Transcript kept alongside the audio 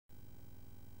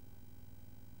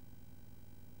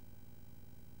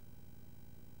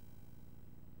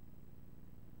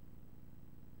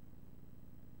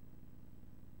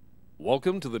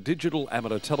Welcome to the Digital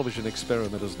Amateur Television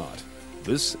Experimenters Night.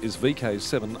 This is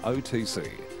VK7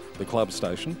 OTC, the club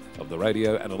station of the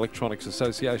Radio and Electronics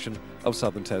Association of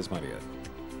Southern Tasmania.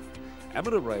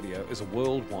 Amateur radio is a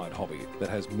worldwide hobby that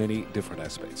has many different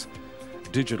aspects.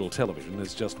 Digital television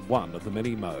is just one of the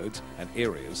many modes and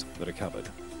areas that are covered.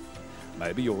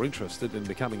 Maybe you're interested in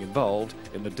becoming involved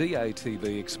in the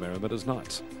DATV Experimenters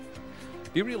Nights.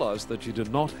 Do you realise that you do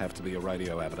not have to be a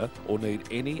radio amateur or need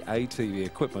any ATV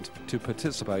equipment to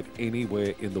participate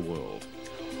anywhere in the world?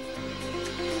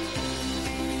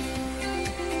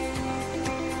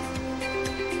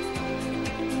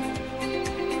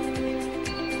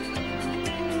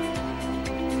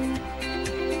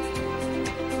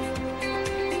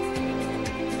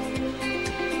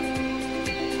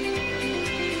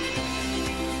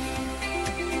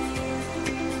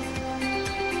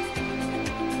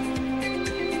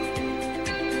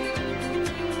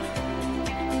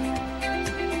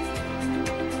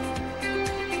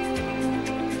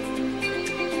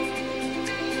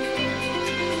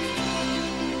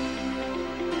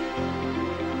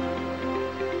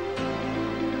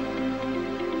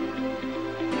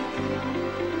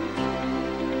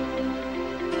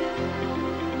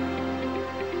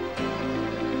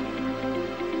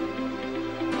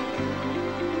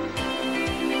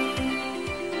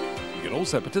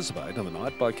 Also participate in the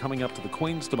night by coming up to the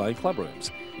Queen's Domain club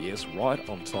rooms. Yes, right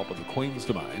on top of the Queen's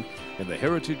Domain in the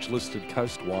heritage-listed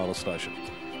Coast Wireless Station.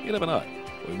 You never know,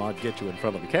 we might get you in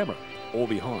front of the camera or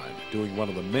behind doing one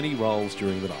of the many roles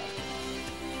during the night.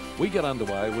 We get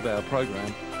underway with our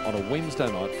program on a Wednesday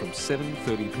night from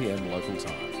 7:30 p.m. local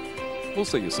time. We'll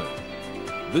see you soon.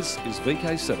 This is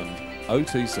VK7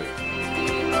 OTC.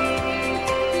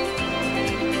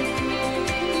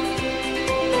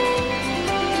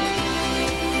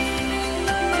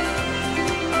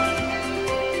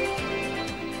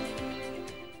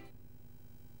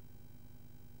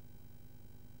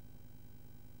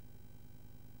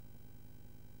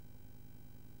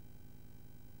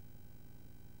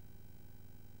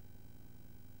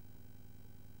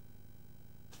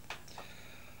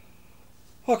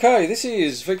 Okay, this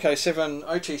is VK7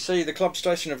 OTC, the club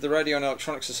station of the Radio and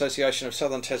Electronics Association of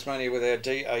Southern Tasmania with our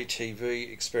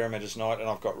DATV Experimenters Night, and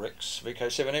I've got Rex,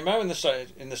 VK7MO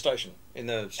in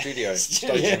the studio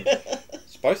station.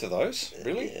 It's both of those,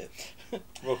 really. Yeah.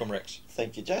 Welcome, Rex.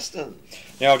 Thank you, Justin.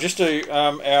 Now, I'll just do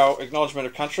our Acknowledgement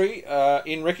of Country.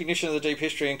 In recognition of the deep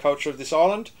history and culture of this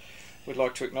island, we'd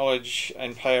like to acknowledge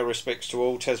and pay our respects to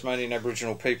all Tasmanian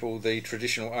Aboriginal people, the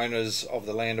traditional owners of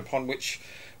the land upon which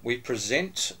we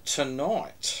present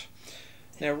tonight.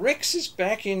 Now, Rex is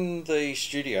back in the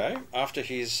studio after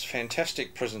his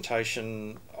fantastic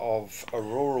presentation of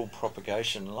Auroral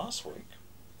Propagation last week.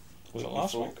 Was it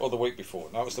last week or the week before?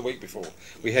 No, it was the week before.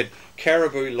 We had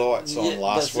caribou lights on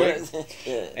last week. Right.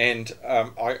 Yeah. And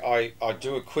I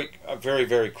do a very,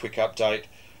 very quick update.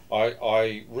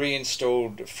 I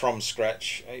reinstalled from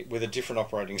scratch with a different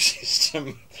operating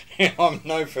system, and I'm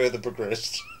no further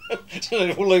progressed.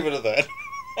 So we'll leave it at that.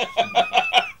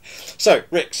 So,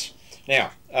 Rex,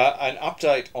 now an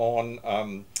update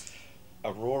on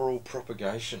auroral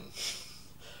propagation.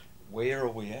 Where are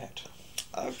we at?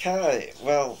 Okay,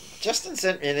 well, Justin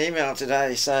sent me an email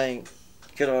today saying,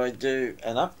 could I do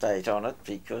an update on it,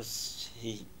 because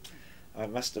I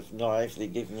must have naively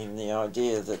given him the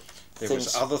idea that there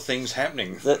was other things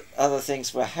happening. That other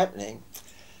things were happening.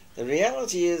 The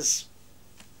reality is,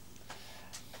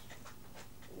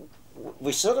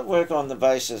 we sort of work on the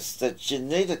basis that you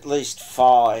need at least a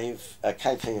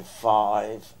KP of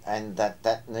 5, and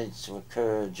that needs to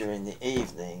occur during the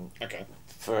evening. Okay.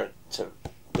 For it to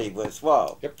be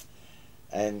worthwhile. Yep.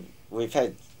 And we've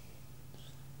had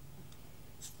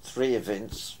 3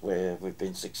 events where we've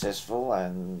been successful,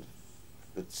 and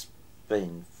it's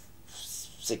been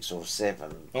 6 or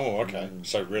 7. Oh, okay.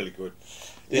 So really good.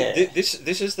 Yeah.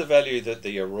 This is the value that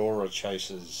the Aurora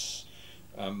chases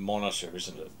monitor,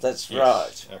 isn't it? That's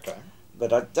yes. right. Okay.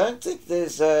 But I don't think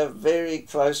there's a very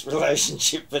close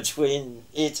relationship between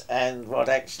it and what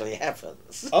actually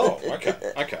happens. Oh, okay.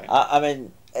 Okay. I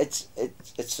mean, it's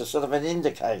a sort of an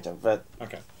indicator, but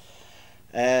okay.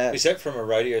 Is that from a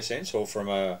radio sense, or from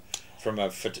a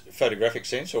photographic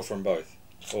sense, or from both?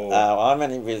 Or I'm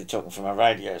only really talking from a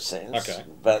radio sense. Okay.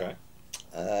 But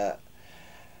okay.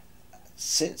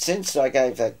 Since I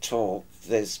gave that talk,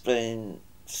 there's been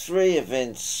 3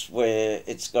 events where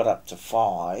it's got up to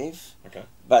 5. Okay.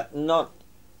 But not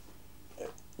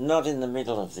in the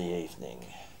middle of the evening.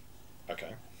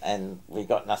 Okay. And we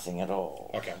got nothing at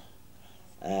all. Okay.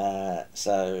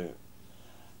 So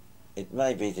it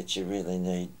may be that you really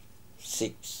need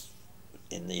 6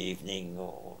 in the evening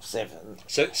or 7.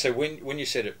 So when you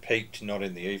said it peaked not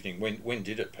in the evening, when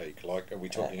did it peak? Like, are we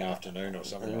talking afternoon or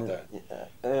something like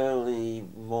that? Early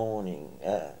morning,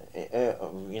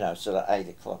 sort of 8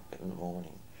 o'clock in the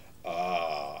morning.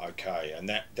 Ah, okay, and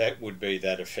that would be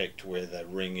that effect where the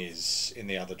ring is in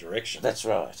the other direction. That's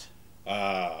right.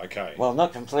 Ah, okay. Well,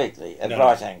 not completely, at No,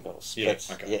 right no. angles. Yeah,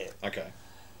 But, okay. yeah. Okay.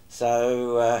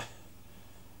 So,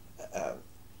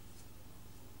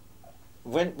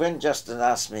 when Justin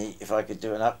asked me if I could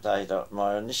do an update,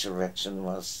 my initial reaction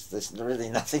was there's really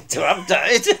nothing to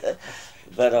update.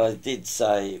 But I did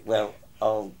say, well,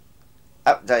 I'll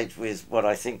update with what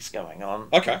I think's going on.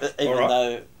 Okay, Even all right.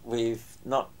 though we've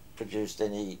not produced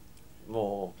any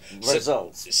more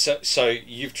results. So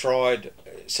you've tried.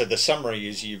 So the summary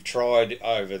is you've tried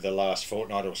over the last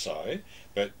fortnight or so,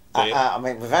 but I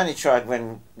mean, we've only tried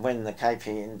when the KP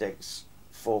index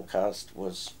forecast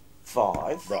was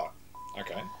 5. right.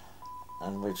 Okay.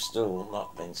 And we've still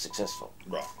not been successful.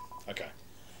 Right. Okay.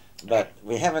 But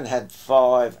we haven't had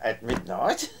 5 at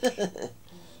midnight.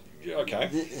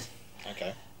 Okay.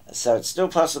 Okay. So it's still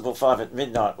possible 5 at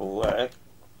midnight will work,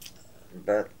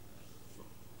 but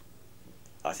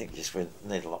I think just we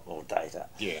need a lot more data.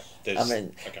 Yeah. I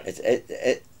mean, okay.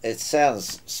 it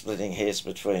sounds splitting hairs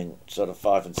between sort of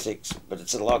 5 and 6, but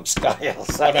it's a log scale.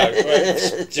 So I know. Well,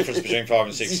 the difference between 5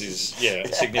 and 6 is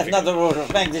significant. Another order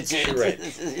of magnitude.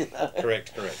 Correct. You know?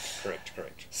 Correct.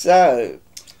 So,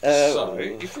 So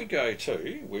if we go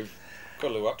to, we've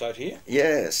got a little update here.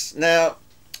 yes. Now,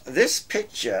 this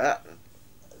picture,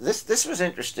 this was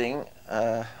interesting.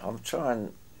 I'm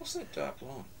trying. What's that dark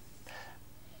line?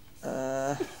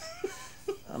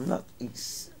 I'm not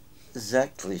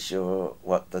exactly sure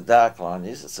what the dark line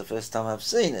is. It's the first time I've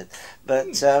seen it.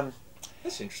 But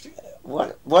That's interesting.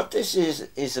 what this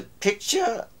is a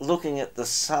picture looking at the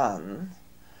sun,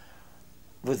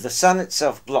 with the sun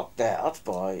itself blocked out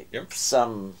by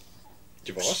some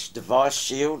Device.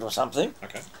 shield or something,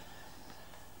 Okay.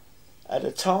 at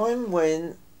a time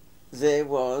when there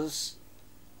was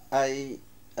a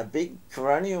big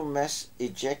coronal mass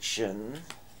ejection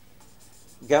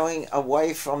going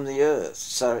away from the Earth.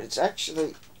 So it's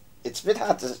a bit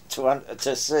hard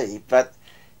to see, but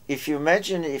if you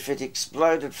imagine if it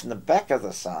exploded from the back of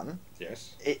the sun,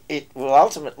 Yes. it will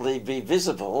ultimately be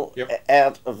visible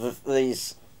out of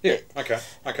these. Yeah. Okay.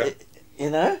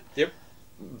 You know. Yep.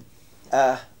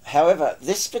 However,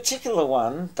 this particular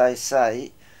one, they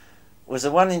say, was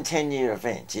a 1 in 10 year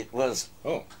event. It was.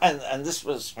 Oh. And this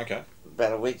was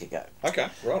about a week ago. Okay.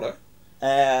 Righto.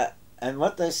 And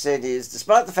what they said is,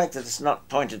 despite the fact that it's not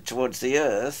pointed towards the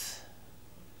Earth,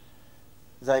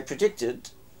 they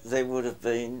predicted there would have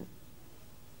been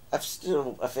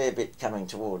still a fair bit coming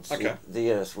towards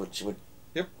the Earth, which would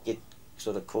get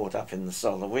sort of caught up in the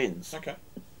solar winds. Okay.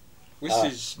 This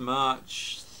is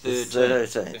March 13th.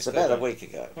 13th. It's about a week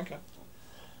ago. Okay.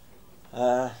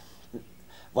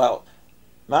 Well,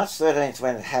 March 13th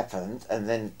when it happened, and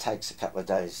then it takes a couple of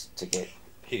days to get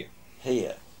here.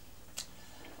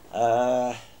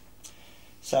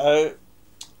 So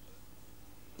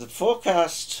the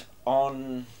forecast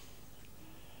on,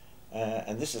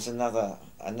 and this is another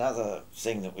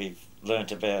thing that we've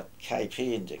learnt about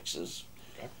KP indexes.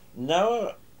 Okay.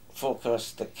 NOAA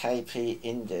forecast the KP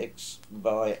index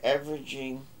by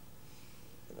averaging.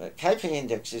 KP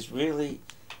index is really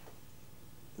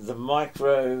the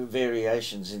micro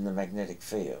variations in the magnetic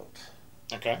field.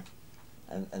 Okay.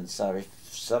 And so if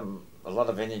a lot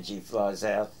of energy flies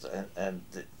out and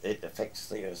it affects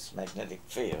the Earth's magnetic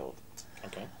field.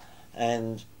 Okay.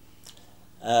 And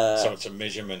so it's a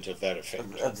measurement of that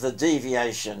effect. Of the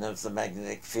deviation of the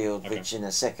magnetic field, which in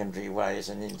a secondary way is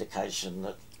an indication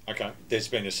that... Okay. There's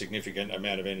been a significant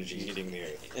amount of energy hitting the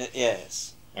Earth.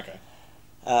 Yes. Okay.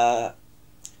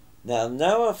 Now,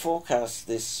 NOAA forecasts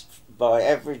this by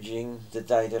averaging the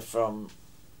data from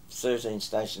 13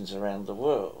 stations around the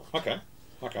world. Okay.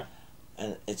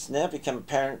 And it's now become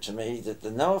apparent to me that the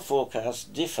NOAA forecasts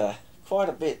differ quite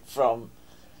a bit from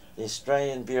the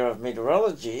Australian Bureau of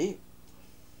Meterology,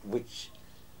 which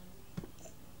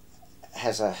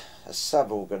has a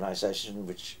sub-organisation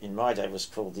which in my day was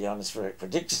called the Ionospheric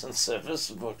Prediction Service,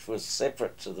 which was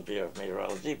separate to the Bureau of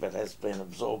Meteorology but has been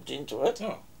absorbed into it.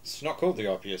 Oh, it's not called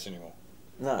the IPS anymore.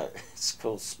 No, it's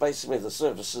called Space Weather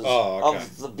Services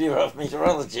of the Bureau of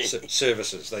Meteorology.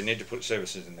 Services. They need to put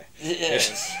services in there.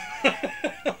 Yes.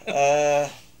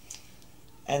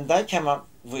 And they come up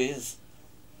with,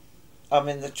 I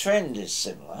mean, the trend is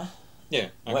similar. Yeah.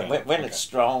 Okay. When it's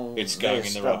strong, it's going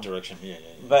in the right direction. Yeah.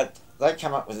 But they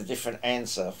come up with a different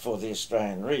answer for the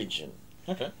Australian region.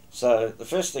 Okay. So the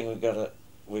first thing we've got to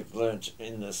we've learnt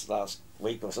in this last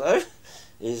week or so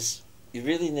is you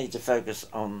really need to focus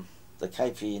on the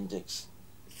KP index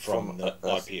from the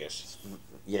IPS.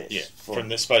 Yes. Yeah. From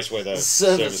the space weather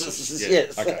services. Yeah.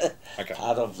 Yes. Okay. Okay.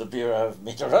 Part of the Bureau of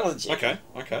Meterology. Okay.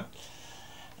 Okay.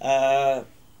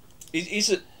 Is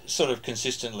it sort of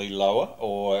consistently lower,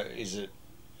 or is it?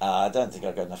 I don't think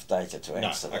I've got enough data to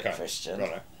answer that question.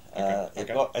 Righto.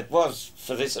 It was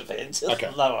for this event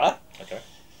Okay. lower. Okay.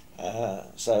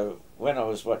 So when I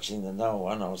was watching the NOAA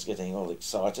one, I was getting all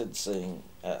excited seeing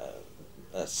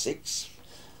a 6,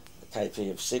 a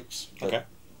KP of 6. But Okay.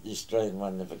 the Australian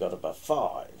one never got above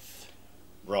 5.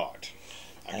 Right.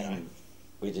 Okay. And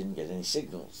we didn't get any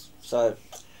signals. So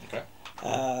Okay.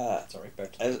 Sorry.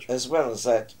 Back to as well as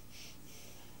that,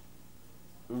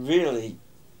 really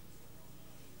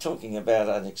talking about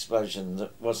an explosion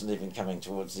that wasn't even coming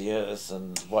towards the Earth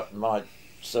and what might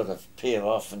sort of peel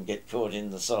off and get caught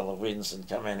in the solar winds and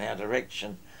come in our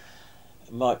direction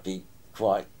might be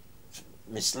quite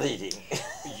misleading.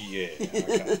 Yeah.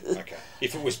 Okay. Okay.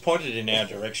 If it was pointed in our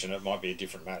direction, it might be a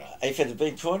different matter. If it had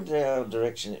been pointed in our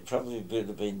direction, it probably would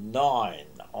have been 9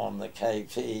 on the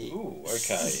KP. Ooh.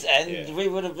 Okay. And we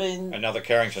would have been... Another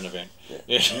Carrington event.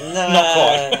 Yeah. No, Not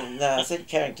quite. no, I think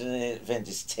Carrington event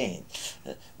is 10.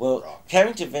 Well, Right.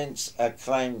 Carrington events are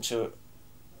claimed to,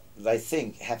 they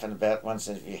think, happen about once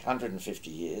every 150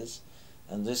 years,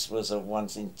 and this was a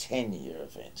once in 10-year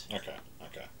event. Okay.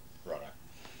 Okay. Righto.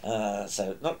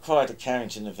 So not quite a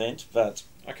Carrington event, but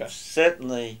Okay.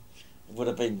 certainly would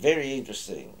have been very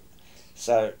interesting.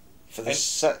 So for the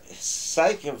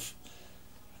sake of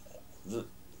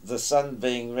the sun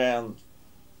being round,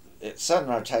 the sun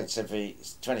rotates every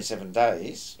 27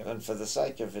 days, and for the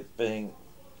sake of it being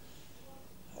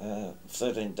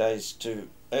 13 days too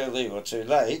early or too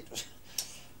late,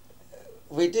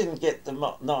 we didn't get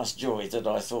the nice joy that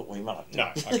I thought we might.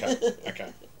 No. Okay.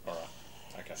 Okay. All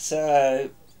right. Okay. So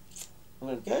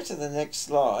we'll go to the next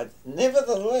slide.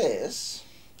 Nevertheless,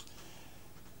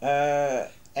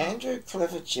 Andrew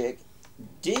Klekicuik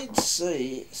did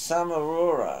see some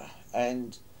aurora,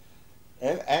 and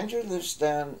Andrew lives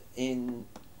down in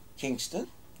Kingston,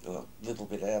 a little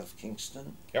bit out of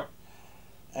Kingston. Yep.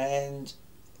 And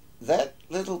that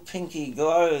little pinky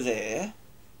glow there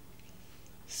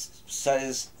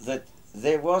says that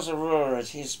there was aurora at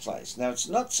his place. Now, it's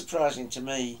not surprising to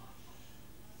me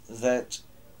that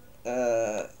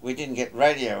we didn't get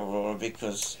radio aurora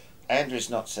because Andrew's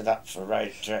not set up for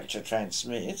to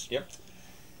transmit. Yep.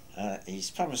 He's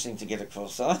promising to get a call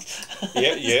sign.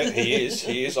 Yeah, he is.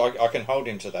 He is. I can hold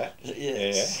him to that.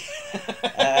 Yes.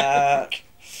 Yeah.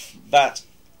 But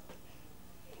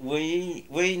we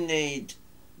need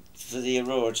for the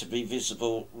aurora to be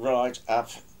visible right up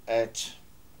at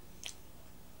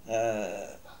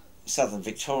southern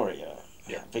Victoria.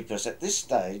 Yeah. Because at this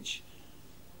stage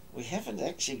we haven't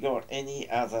actually got any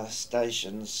other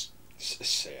stations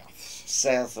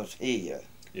south of here.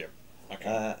 Yeah.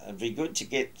 Okay. It'd be good to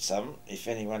get some if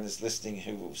anyone is listening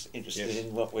who was interested Yes.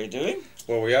 in what we're doing.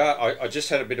 Well, we are. I just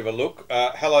had a bit of a look.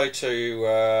 Hello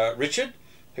to Richard,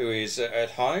 who is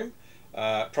at home,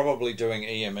 probably doing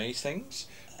EME things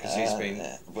because he's been.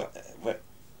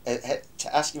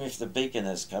 To ask him if the beacon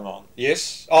has come on.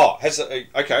 Yes. Oh,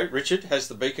 okay, Richard, has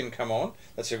the beacon come on?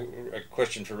 That's a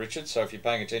question for Richard. So if you're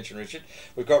paying attention, Richard,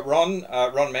 we've got Ron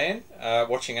Mann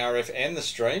watching RF and the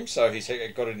stream. So he's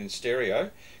got it in stereo,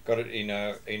 got it in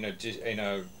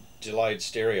a delayed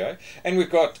stereo, and we've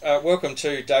got welcome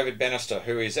to David Bannister,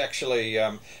 who is actually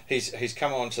he's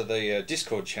come on to the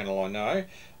Discord channel. I know,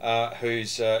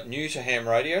 who's new to ham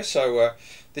radio. So.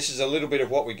 This is a little bit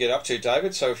of what we get up to,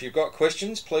 David. So if you've got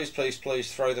questions, please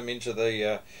throw them into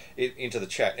the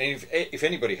chat. And if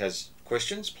anybody has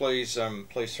questions, please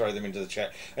throw them into the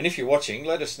chat. And if you're watching,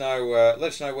 let us know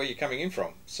where you're coming in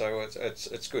from. So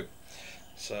it's good.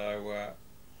 So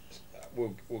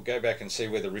we'll go back and see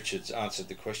whether Richard's answered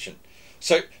the question.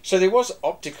 So there was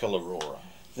optical aurora.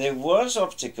 There was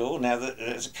optical. Now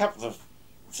there's a couple of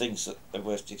things that are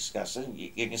worth discussing.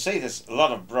 You can see there's a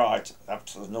lot of bright up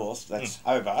to the north. That's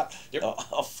Hobart, Yep.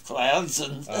 off clouds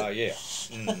and. Yeah,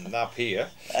 up here.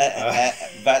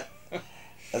 But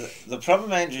the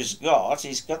problem Andrew's got,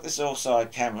 he's got this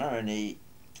all-side camera, and he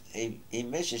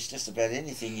measures just about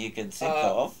anything you can think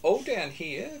of. All down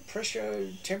here: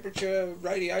 pressure, temperature,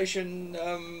 radiation,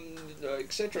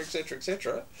 etc., etc.,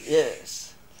 etc.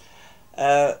 Yes,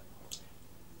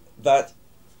 but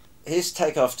his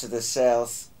takeoff to the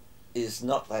south is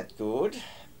not that good.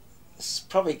 It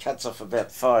probably cuts off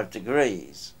about 5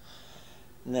 degrees.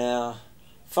 Now,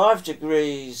 5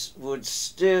 degrees would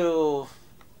still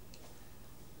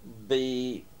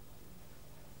be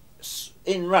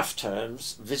in rough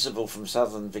terms, visible from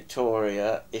southern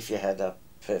Victoria if you had a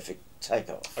perfect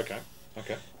takeoff. Okay.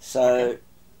 Okay. So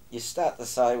you start to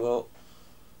say, well,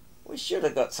 we should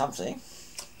have got something.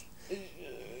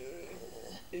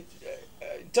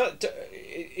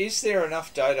 Is there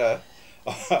enough data?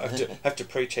 I have to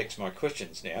pretext my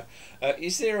questions now.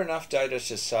 Is there enough data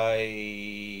to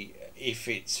say if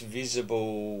it's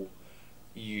visible,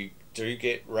 you do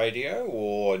get radio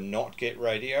or not get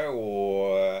radio,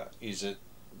 or is it?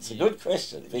 It's a good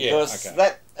question, because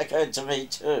that occurred to me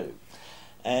too.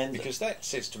 And because that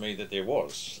says to me that there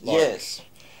was. Yes.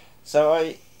 So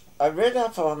I read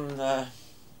up on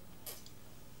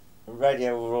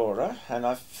Radio Aurora, and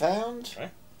I found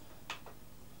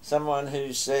someone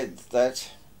who said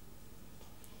that,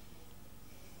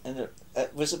 and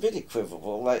it was a bit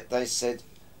equivocal, they said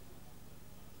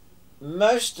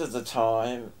most of the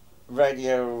time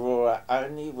Radio Aurora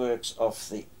only works off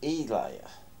the E layer,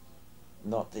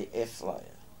 not the F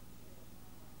layer.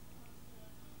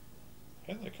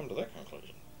 How did they come to that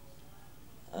conclusion?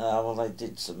 Well, they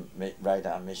did some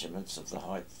radar measurements of the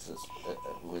height that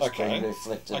was being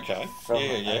reflected from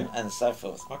and so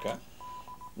forth. Okay.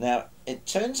 Now, it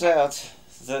turns out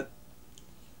that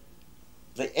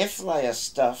the F layer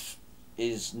stuff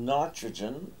is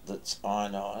nitrogen that's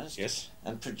ionised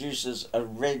and produces a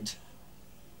red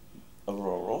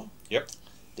aurora. Yep.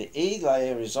 The E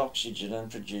layer is oxygen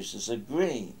and produces a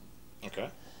green. Okay.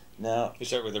 Now, is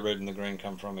that where the red and the green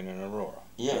come from in an aurora?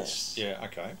 Yes.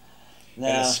 Okay. Now,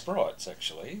 and the sprites,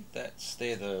 actually,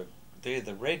 they're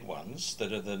the red ones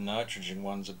that are the nitrogen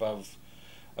ones above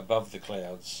the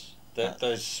clouds.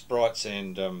 Those sprites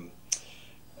and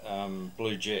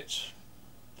blue jets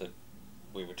that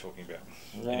we were talking about.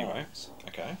 Right. Anyway,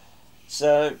 okay.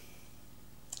 So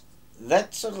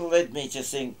that sort of led me to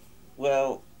think,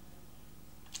 well,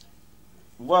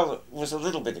 while it was a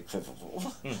little bit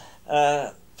equivocal,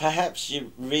 perhaps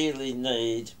you really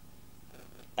need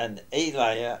an E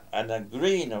layer and a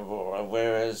green aurora,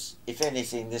 whereas if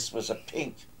anything this was a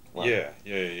pink one. Yeah.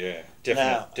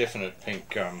 Definite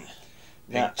pink.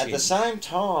 Now at the same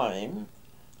time,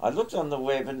 I looked on the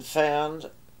web and found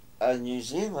a New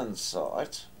Zealand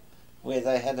site where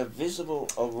they had a visible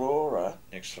aurora.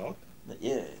 Excellent.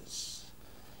 Yes,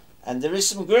 and there is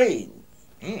some green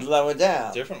lower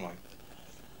down. Definitely.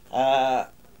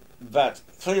 But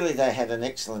clearly they had an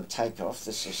excellent takeoff.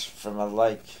 This is from a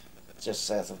lake just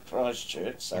south of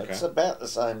Christchurch, so it's about the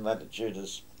same latitude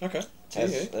as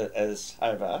as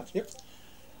Hobart. Yep.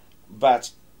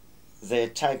 But their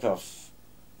takeoff,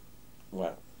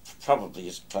 well, probably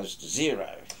is close to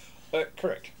zero.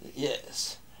 Correct.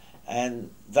 Yes, and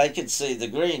they could see the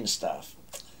green stuff.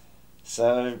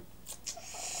 So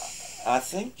I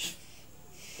think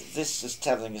this is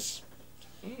telling us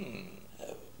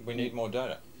we need more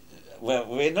data. Well,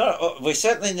 we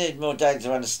certainly need more data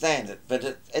to understand it,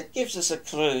 but it gives us a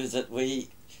clue that we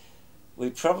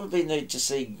probably need to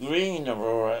see green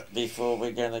aurora before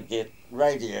we're going to get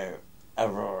radio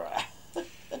aurora.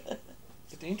 But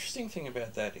the interesting thing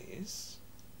about that is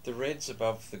the red's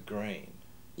above the green.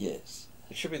 Yes.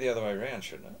 It should be the other way around,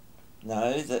 shouldn't it?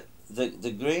 No, the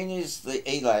green is the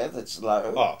E layer that's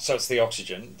low. Oh, so it's the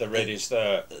oxygen. The red is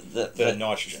the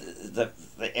nitrogen. The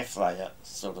F layer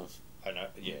sort of. I know.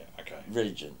 Yeah. Okay.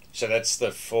 Region. So that's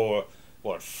the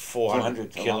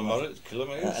 400 kilometres,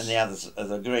 and the others are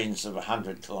the greens of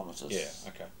 100 kilometres. Yeah.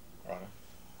 Okay.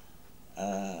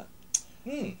 Right.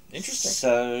 Interesting.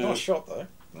 So nice shot though.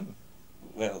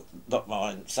 Well, not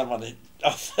mine. Someone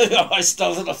I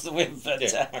stole it off the web, but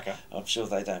okay. I'm sure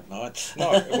they don't mind.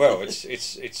 No. Well,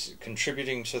 it's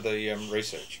contributing to the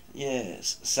research.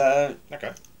 Yes. So.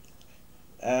 Okay.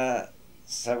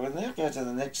 So we'll now go to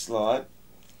the next slide.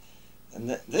 And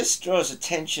this draws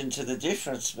attention to the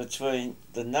difference between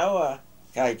the NOAA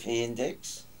KP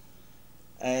index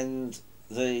and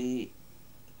the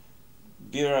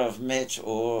Bureau of Met,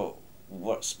 or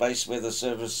what Space Weather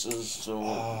Services, or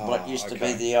what used to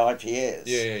be the IPS.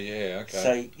 Yeah, okay.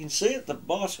 So you can see at the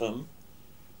bottom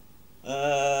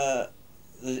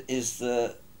is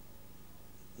the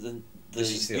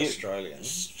this is the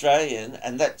Australian,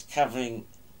 and that's covering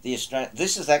the Australian.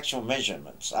 This is actual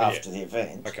measurements after the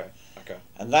event. Okay.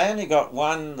 And they only got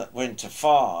one that went to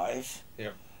 5.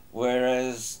 Yep.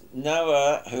 Whereas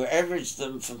NOAA, who averaged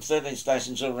them from 13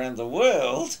 stations all around the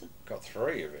world, got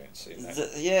 3 events in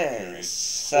that. Yes.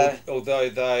 So although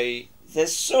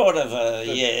there's sort of a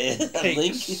a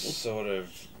link. Sort of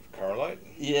correlate.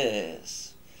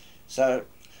 Yes. So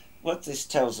what this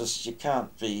tells us, you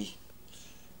can't be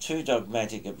too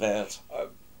dogmatic about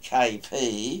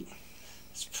KP.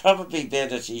 It's probably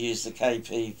better to use the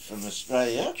KP from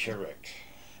Australia. Correct.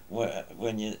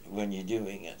 when you're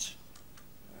doing it.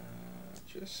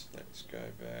 Just let's go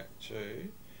back to.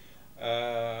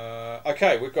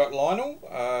 Okay, we've got Lionel,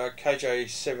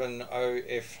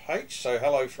 KJ70FH, so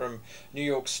hello from New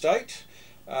York State.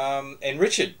 And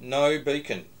Richard, no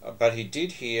beacon, but he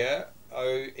did hear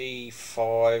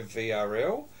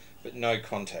OE5VRL, but no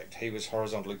contact. He was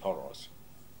horizontally polarised.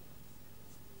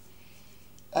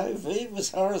 OV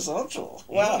was horizontal.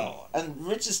 Wow. And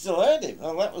Richard still heard him.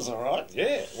 Well, that was all right.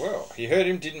 Yeah, well, he heard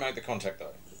him, didn't make the contact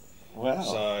though. Wow.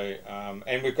 So,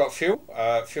 and we've got Phil,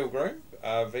 Phil Groom,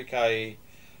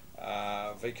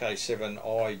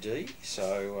 VK7ID.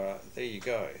 So there you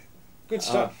go. Good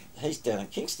stuff. He's down in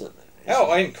Kingston.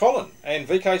 Oh, and Colin, and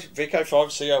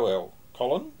VK5COL,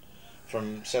 Colin,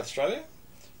 from South Australia,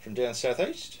 from down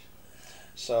southeast.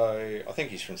 So I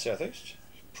think he's from southeast.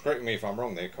 Correct me if I'm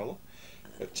wrong there, Colin.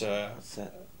 But What's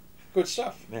that? good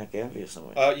stuff. Mount Gambier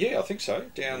somewhere. Yeah, I think so.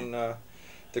 Down the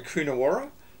Coonawarra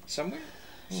somewhere.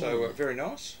 So very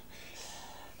nice.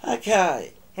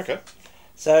 Okay. Okay.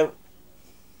 So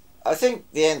I think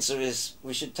the answer is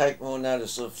we should take more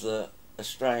notice of the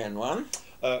Australian one.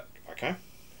 Okay.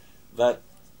 But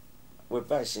we're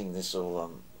basing this all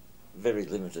on very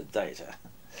limited data.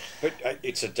 But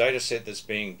it's a data set that's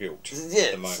being built Yes,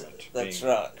 at the moment. that's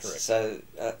right. Correct. So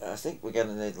I think we're going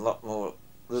to need a lot more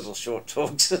little short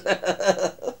talks. Good.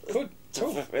 To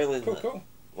Cool. fulfill in Cool.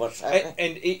 what's happening.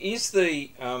 And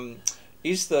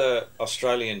is the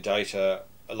Australian data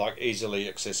like easily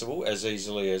accessible, as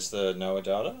easily as the NOAA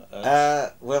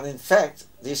data? Well, in fact,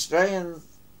 the Australian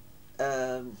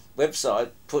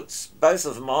website puts both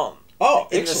of them on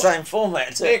in the same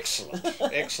format. Excellent.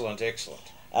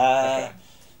 Okay.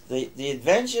 The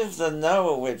advantage of the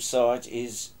NOAA website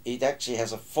is it actually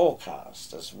has a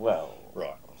forecast as well.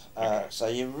 Right. Okay. So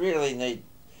you really need.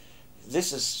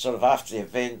 This is sort of after the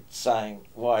event saying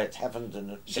why it happened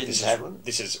and it didn't happen.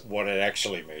 This is what it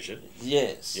actually measured.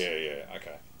 Yes. Yeah.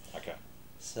 Okay.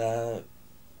 So.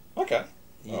 Okay.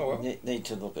 You need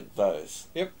to look at both.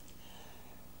 Yep.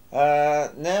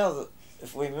 Now,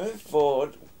 if we move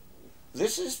forward,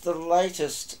 this is the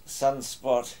latest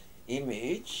sunspot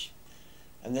image,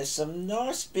 and there's some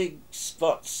nice big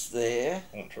spots there.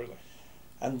 Oh, truly.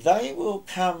 And they will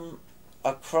come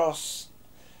across,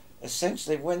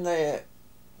 essentially when they're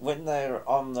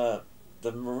on the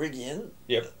meridian.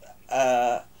 Yep.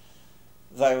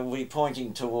 They will be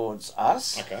pointing towards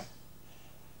us. Okay.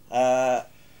 For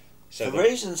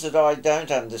reasons that I don't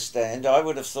understand, I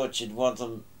would have thought you'd want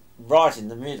them right in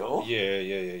the middle.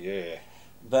 Yeah.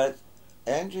 But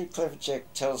Andrew Klekicuik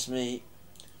tells me,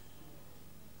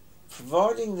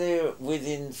 providing they're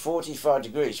within 45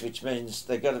 degrees, which means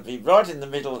they've got to be right in the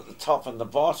middle at the top and the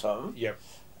bottom. Yep.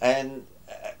 And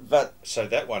but so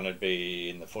that one would be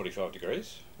in the 45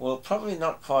 degrees. Well, probably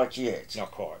not quite yet.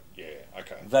 Not quite. Yeah.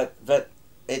 Okay. But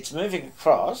it's moving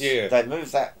across. Yeah. They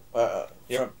move that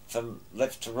from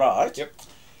left to right. Yep.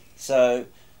 So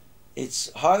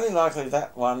it's highly likely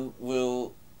that one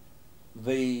will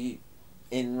be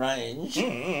in range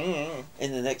in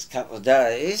the next couple of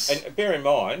days. And bear in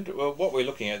mind, well, what we're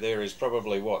looking at there is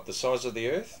probably what, the size of the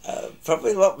Earth?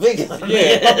 Probably a lot bigger.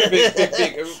 Yeah, probably big,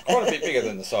 quite a bit bigger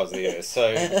than the size of the Earth.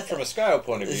 So from a scale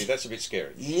point of view, that's a bit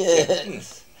scary.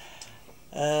 Yes.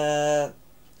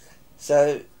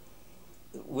 So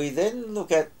we then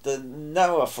look at the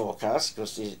NOAA forecast,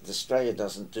 because Australia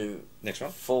doesn't do next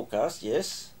one forecast.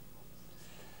 Yes.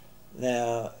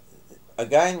 Now,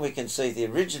 again, we can see the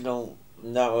original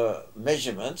NOAA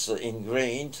measurements in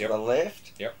green to the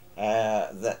left. Yep.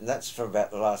 That's for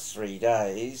about the last 3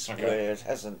 days, where it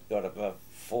hasn't got above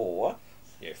 4.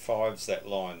 Yeah, 5's that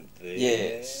line there.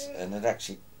 Yes, and it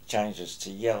actually changes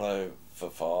to yellow for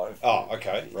 5. Oh,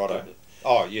 okay, righto.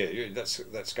 Oh, yeah, that's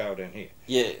that scale down here.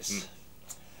 Yes.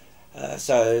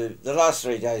 So the last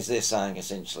 3 days, they're saying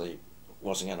essentially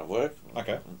wasn't going to work.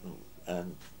 Okay.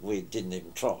 And we didn't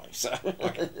even try. So.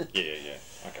 Okay. Yeah.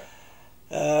 Okay.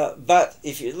 But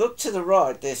if you look to the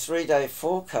right, their 3-day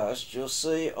forecast, you'll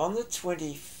see on the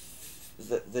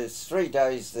 20th, there's 3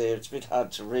 days there, it's a bit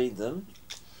hard to read them.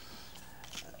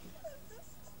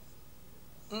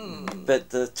 But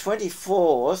the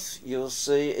 24th, you'll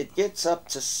see it gets up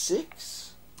to 6.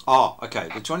 Oh, okay.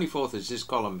 The 24th is this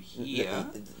column here,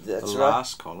 That's the right.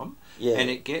 last column. Yeah. And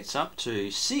it gets up to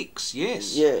 6,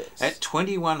 yes. Yes. At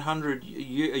 2100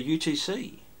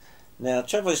 UTC. Now, the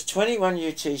trouble is, 21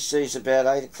 UTC is about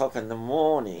 8 o'clock in the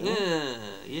morning.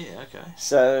 Yeah, okay.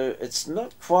 So it's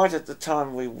not quite at the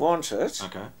time we want it.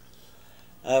 Okay.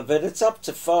 But it's up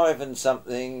to 5 and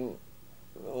something,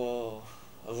 or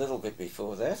a little bit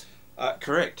before that.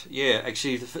 Correct, yeah.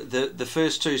 Actually, the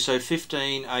first two, so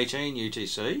 15, 18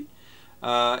 UTC,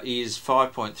 is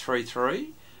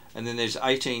 5.33, and then there's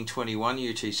 1821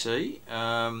 UTC,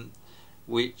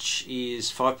 which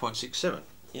is 5.67.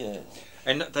 Yeah.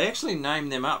 And they actually name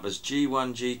them up as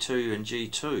G1, G2, and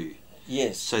G2.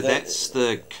 Yes. So that's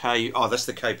the K. Oh, that's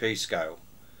the KP scale.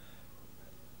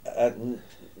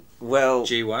 Well,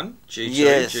 G1, G2,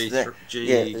 yes,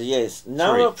 G3, yes.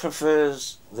 NOAA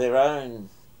prefers their own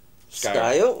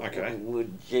scale. Okay.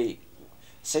 Would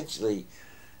essentially,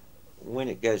 when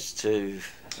it goes to,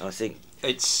 I think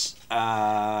it's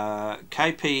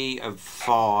KP of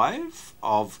 5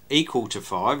 of equal to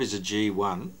 5 is a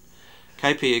G1.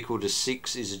 KP equal to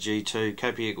 6 is a G2.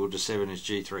 KP equal to 7 is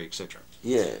G3, etc.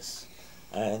 Yes,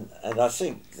 and I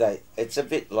think it's a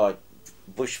bit like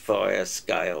bushfire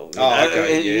scale.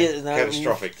 Okay, you know,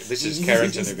 catastrophic. This is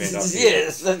Carrington event up here.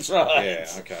 Yes, that's right. Yeah,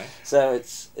 okay. So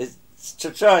it's to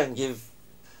try and give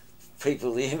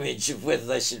people the image of whether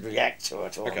they should react to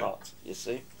it or not. You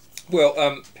see.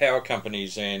 Well, power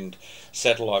companies and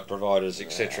satellite providers,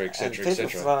 etc., etc., and people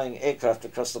etc. flying aircraft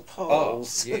across the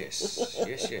poles. Oh, yes.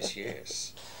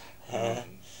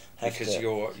 Because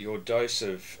your dose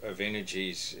of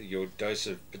energies, your dose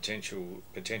of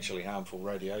potentially harmful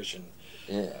radiation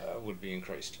would be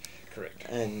increased. Correct.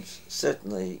 And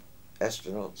certainly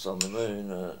astronauts on the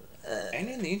moon and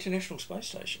in the International Space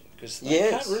Station, because they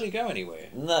yes. can't really go anywhere.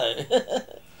 No.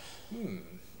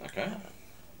 Okay.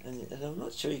 And I'm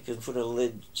not sure you can put a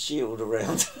lead shield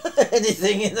around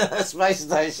anything in a space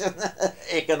station,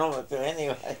 economically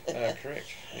anyway. Correct,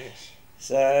 yes.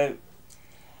 So,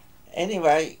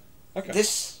 anyway, okay.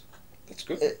 that's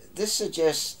good. This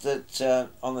suggests that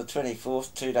on the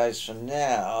 24th, 2 days from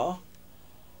now,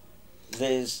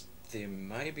 there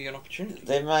may be an opportunity.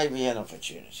 There may be an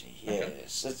opportunity,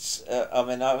 yes. Okay. It's. I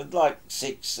mean, I would like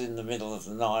 6 in the middle of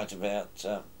the night, about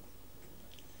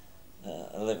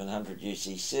 1100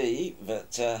 UTC,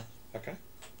 but okay.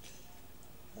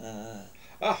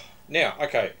 Now,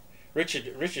 okay. Richard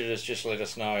has just let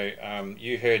us know.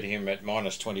 You heard him at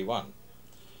 -21.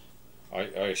 I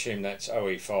assume that's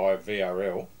OE5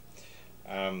 VRL.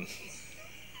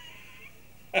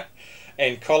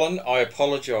 And Colin, I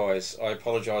apologise,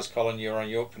 Colin. You're on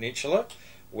York Peninsula,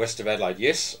 west of Adelaide.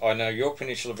 Yes, I know York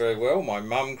Peninsula very well. My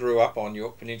mum grew up on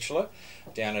York Peninsula,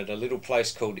 down at a little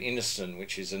place called Inniston,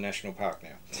 which is a national park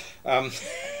now.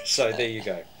 So there you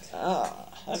go.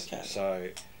 Okay.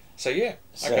 So yeah.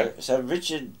 Okay. So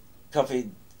Richard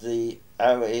copied the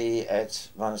OE at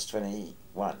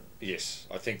 -21. Yes,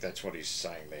 I think that's what he's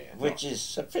saying there. Which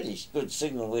is a pretty good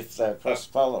signal if they're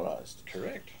cross-polarised.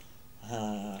 Correct.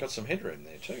 Got some headroom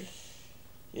there too.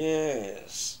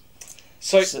 Yes.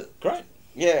 So great.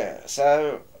 Yeah.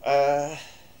 So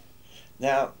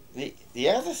now the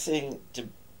other thing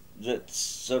that's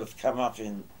sort of come up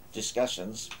in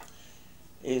discussions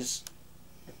is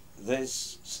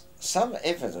there's some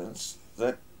evidence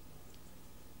that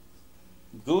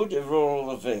good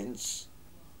auroral events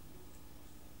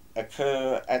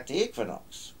occur at the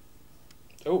equinox.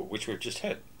 Oh, which we've just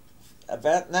had.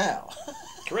 About now.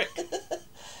 Correct.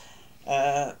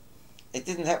 It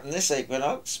didn't happen this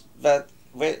equinox, but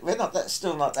we're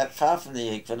still not that far from the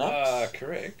equinox.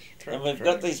 Correct. And we've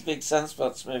got these big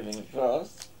sunspots moving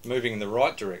across. Moving in the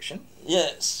right direction.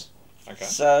 Yes. Okay.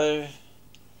 So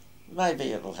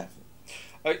maybe it'll happen.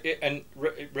 And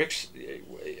Rex,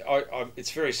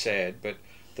 it's very sad, but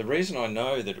the reason I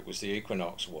know that it was the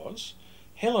equinox was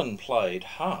Helen played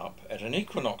harp at an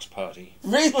equinox party.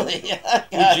 Really?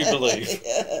 Would you believe?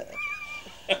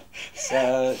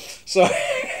 So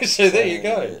there you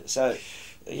go. So,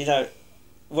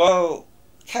 well,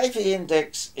 KP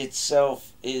index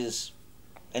itself is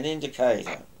an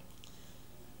indicator.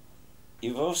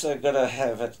 You've also got to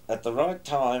have it at the right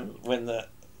time when the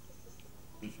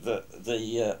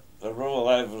auroral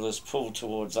oval is pulled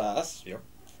towards us. Yep.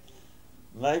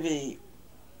 Maybe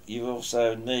you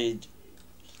also need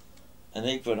an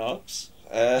equinox,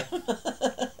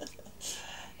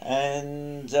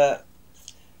 and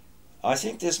I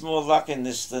think there's more luck in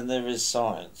this than there is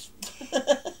science.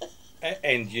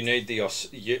 And you need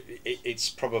it's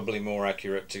probably more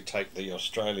accurate to take the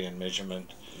Australian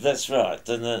measurement. That's right,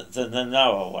 than the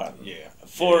NOAA one. Yeah.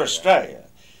 For Australia.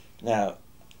 Now,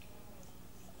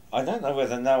 I don't know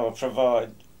whether NOAA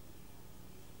provide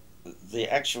the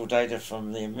actual data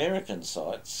from the American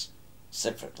sites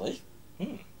separately.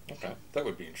 Okay, that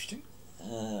would be interesting.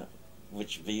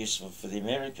 Which would be useful for the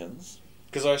Americans.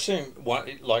 Because I assume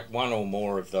one or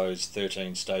more of those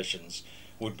 13 stations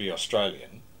would be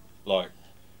Australian.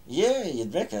 Yeah,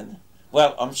 you'd reckon.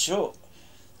 Well, I'm sure.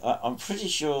 I'm pretty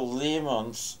sure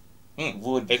Learmonth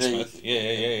would Exmouth. be.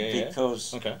 Yeah.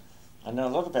 Because okay. I know a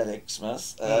lot about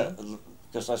Exmouth.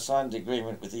 because I signed the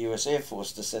agreement with the US Air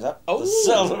Force to set up Oh. the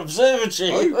Solar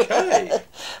Observatory. Okay.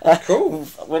 Cool.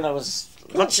 When I was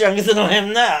much younger than I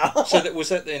am now. So that was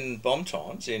that in bomb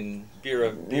times, in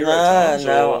bureau No, times?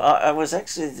 no, or- I was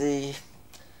actually the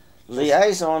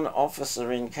liaison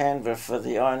officer in Canberra for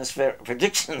the Ionosphere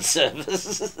Prediction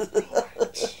Service.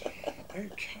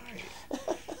 Okay.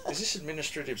 Is this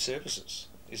administrative services?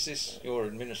 Is this your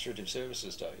administrative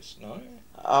services days? No?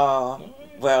 No?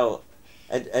 Well,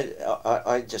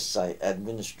 I just say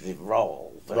administrative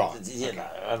role. But, Right, you okay, know,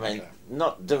 I mean, okay.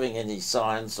 not doing any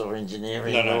science or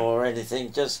engineering No, no. or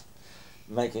anything, just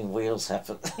making wheels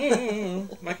happen.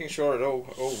 Making sure it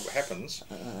all happens.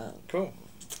 Cool.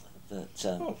 But,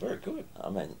 Oh, very good. I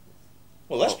mean,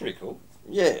 Well, that's pretty cool.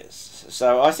 yes.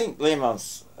 So I think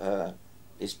Learmonth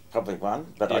is probably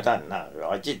one, but I Yeah. don't know.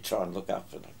 I did try and look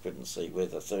up and I couldn't see where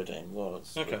the 13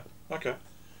 was. Okay. Okay.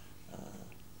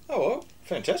 Oh, well,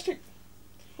 fantastic.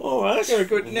 All right. Very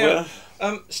good. Now,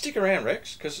 Well, stick around,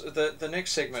 Rex, because the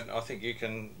next segment, I think you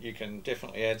can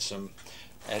definitely add some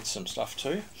stuff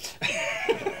to.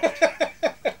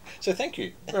 So thank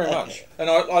you very much, and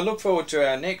I look forward to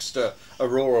our next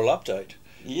auroral update.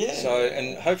 yeah. So,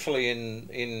 and hopefully on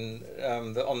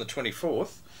the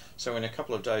 24th, so in a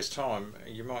couple of days' time,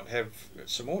 you might have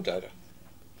some more data.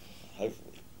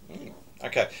 Hopefully.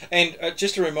 Okay, and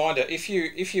just a reminder: if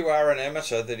you are an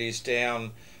amateur that is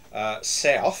down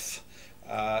south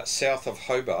of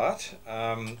Hobart,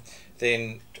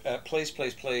 then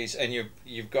please, and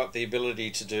you've got the ability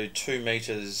to do 2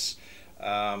 meters.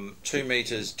 2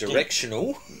 meters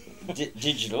directional,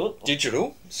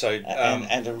 digital. So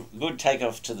and a good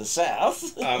takeoff to the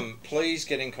south. please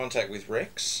get in contact with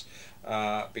Rex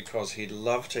because he'd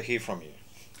love to hear from you.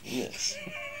 Yes.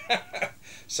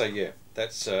 So yeah,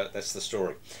 that's the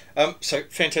story. So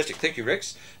fantastic, thank you,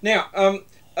 Rex. Now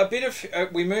a bit of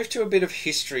we move to a bit of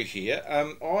history here.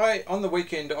 On the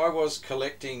weekend I was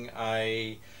collecting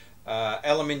a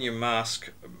aluminium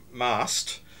mast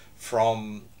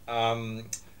from the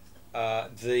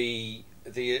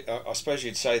I suppose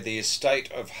you'd say the estate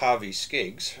of Harvey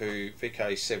Skeggs, who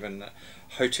VK7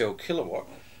 Hotel Kilowatt.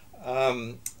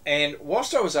 And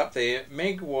whilst I was up there,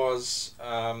 Meg is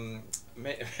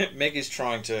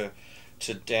trying to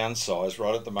downsize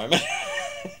right at the moment.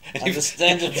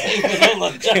 Understandably, with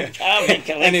all the junk Harvey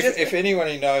collected. And if anyone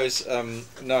who knows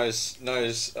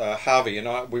Harvey,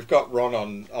 and we've got Ron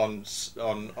on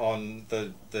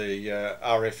the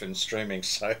RF and streaming,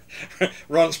 so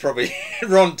Ron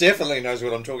definitely knows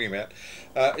what I'm talking about.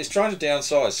 Is trying to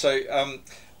downsize. So,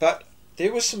 but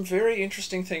there were some very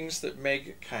interesting things that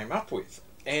Meg came up with,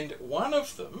 and one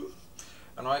of them,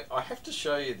 and I have to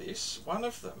show you this. One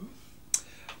of them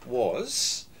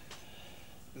was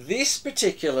this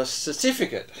particular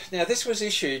certificate. Now, this was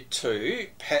issued to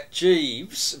Pat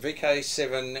Jeeves,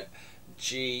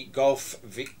 VK7G Golf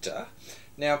Victor.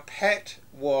 Now, Pat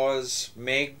was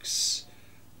Meg's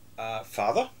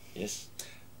father. Yes.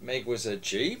 Meg was a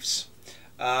Jeeves,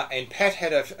 and Pat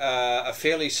had a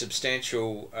fairly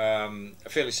substantial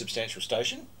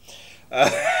station.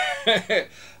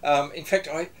 In fact,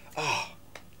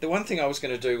 the one thing I was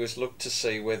going to do was look to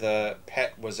see whether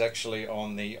Pat was actually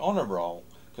on the honour roll,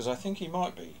 because I think he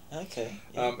might be. Okay.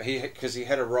 Yeah. Because he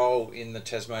had a role in the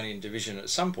Tasmanian division at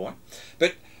some point.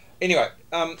 But anyway,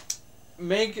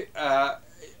 Meg, I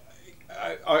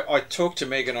talked to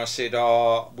Meg and I said,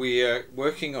 we are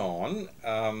working on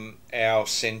our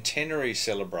centenary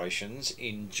celebrations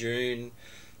in June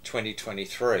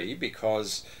 2023,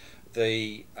 because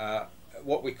the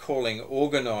what we're calling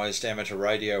organised amateur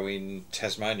radio in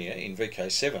Tasmania, in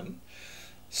VK7,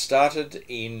 started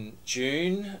in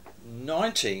June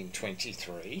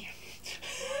 1923.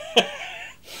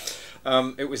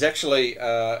 It was actually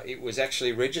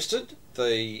registered.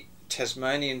 The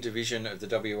Tasmanian division of the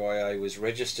WIA was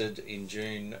registered in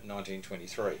June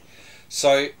 1923.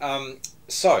 So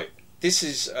this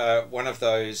is one of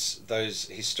those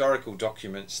historical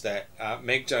documents that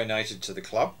Meg donated to the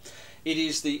club. It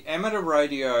is the Amateur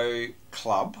Radio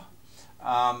Club.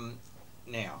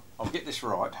 Now, I'll get this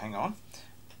right, hang on.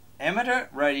 Amateur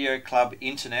Radio Club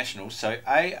International, so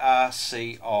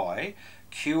ARCI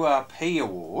QRP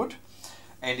Award,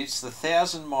 and it's the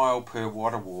 1,000 mile per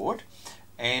watt award.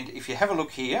 And if you have a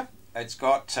look here, it's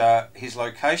got his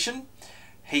location.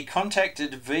 He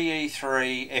contacted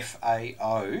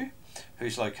VE3FAO,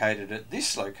 who's located at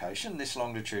this location, this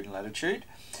longitude and latitude,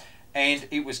 and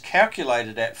it was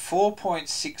calculated at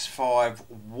 4.65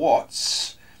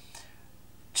 watts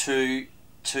to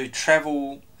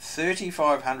travel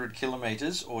 3,500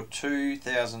 kilometres or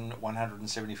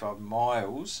 2,175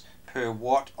 miles per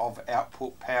watt of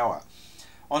output power.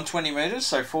 on 20 metres,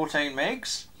 so 14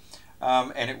 megs,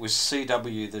 and it was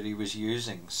CW that he was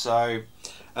using. So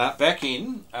back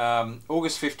in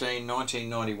August 15,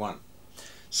 1991.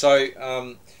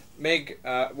 So Meg,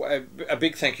 a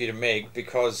big thank you to Meg,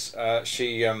 because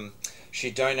she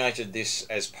donated this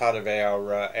as part of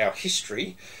our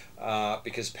history,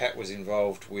 because Pat was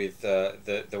involved with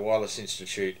the Wireless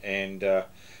Institute, and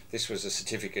this was a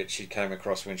certificate she came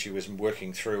across when she was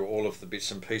working through all of the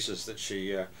bits and pieces that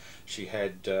she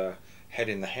had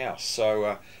in the house.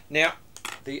 So now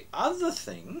the other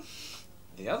thing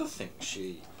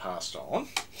she passed on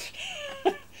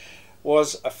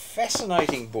was a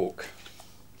fascinating book,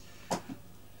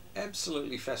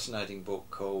 absolutely fascinating book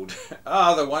called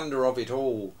The Wonder of It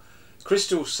All,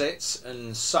 Crystal Sets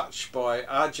and Such by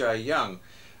R.J. Young.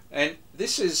 And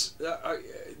this is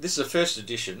a first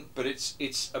edition, but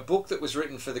it's a book that was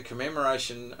written for the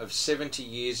commemoration of 70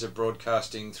 years of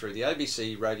broadcasting through the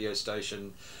ABC radio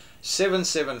station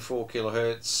 774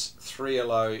 kilohertz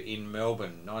 3LO in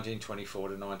Melbourne, 1924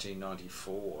 to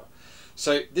 1994.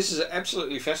 So this is an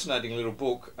absolutely fascinating little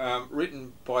book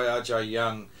written by R.J.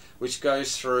 Young, which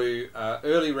goes through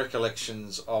early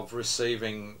recollections of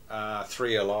receiving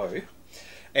 3LO.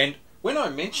 And when I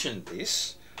mentioned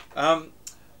this,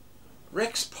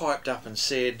 Rex piped up and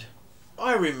said,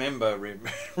 I remember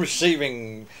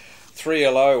receiving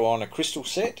 3LO on a crystal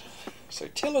set. So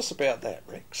tell us about that,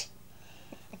 Rex.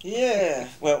 Yeah,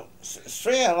 well,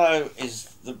 3LO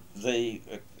is the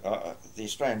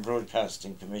Australian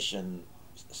Broadcasting Commission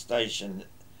station,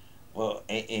 well,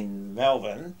 in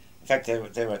Melbourne. In fact, there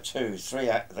were two.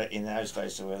 In those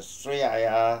days there was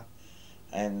 3AR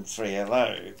and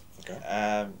 3LO.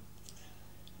 Okay.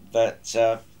 But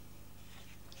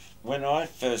when I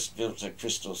first built a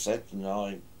crystal set, and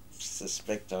I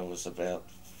suspect I was about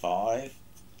 5,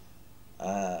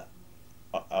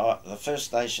 the first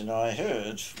station I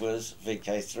heard was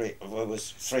VK3. Well,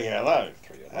 was 3LO.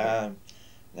 3LO.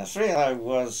 Now 3LO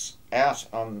was out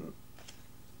on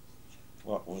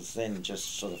what was then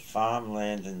just sort of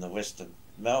farmland in the west of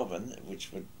Melbourne,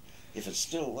 which would, if it's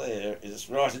still there, is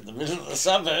right in the middle of the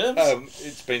suburbs.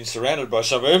 It's been surrounded by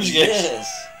suburbs, yes.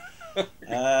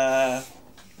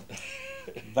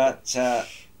 But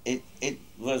it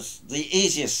was the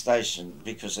easiest station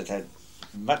because it had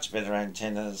much better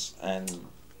antennas and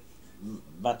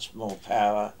much more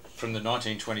power. From the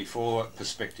 1924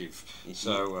 perspective.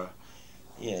 So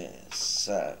yes.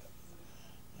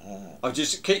 I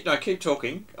just keep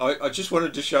talking. I just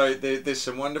wanted to show there's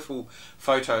some wonderful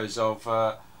photos of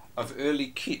early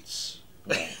kits.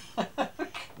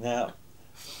 Now,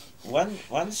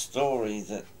 one story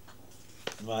that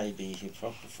may be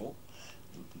apocryphal,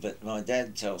 but my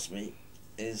dad tells me,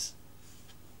 is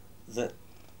that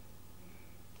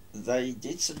they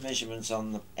did some measurements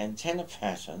on the antenna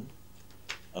pattern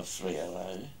of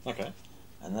 3LO. Okay.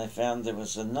 And they found there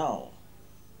was a null.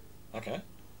 Okay.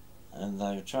 And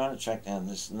they were trying to track down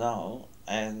this null,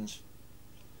 and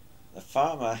the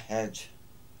farmer had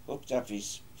hooked up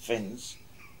his fence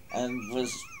and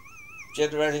was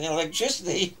generating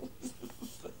electricity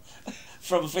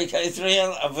from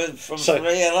VK3L, from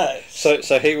 3LO.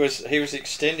 So he was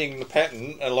extending the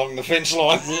pattern along the fence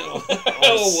line, or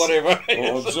whatever,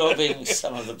 or absorbing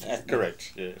some of the pattern.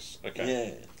 Correct. Yes. Okay.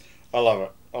 Yeah. I love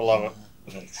it. I love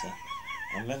it.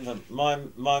 I remember my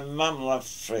mum loved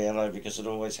 3LO because it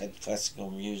always had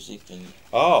classical music and.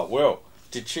 Oh well,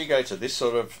 did she go to this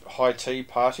sort of high tea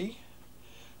party,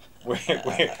 where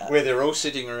they're all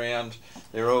sitting around?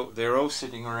 They're all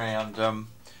sitting around.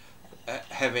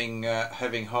 Having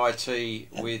high tea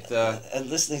with and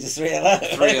listening to 3LO.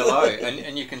 3LO,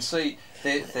 and you can see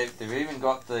they've even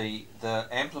got the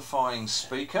amplifying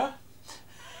speaker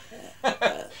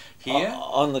here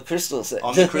on the crystal set.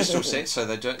 On the crystal set, so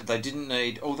they didn't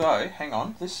need. Although, hang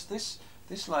on,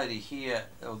 this lady here,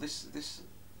 or this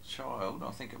child,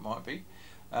 I think it might be,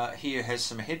 here has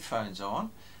some headphones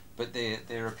on, but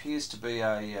there appears to be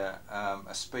a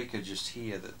speaker just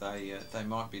here that they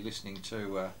might be listening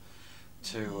to.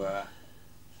 Yeah.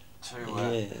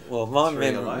 Well, my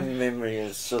memory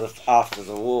is sort of after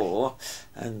the war,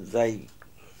 and they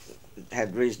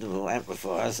had reasonable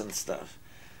amplifiers and stuff.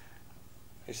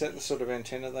 Is that the sort of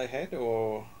antenna they had,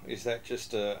 or is that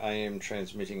just a AM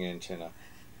transmitting antenna?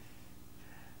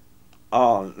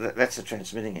 Oh, that's a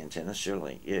transmitting antenna,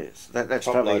 surely. Yes, that's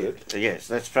Top probably loaded. Yes,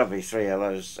 that's probably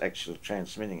 3LO's actual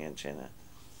transmitting antenna.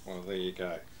 Well, there you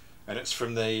go. And it's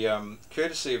from the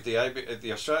courtesy of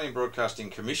the Australian Broadcasting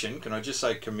Commission. Can I just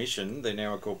say commission? They're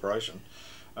now a corporation.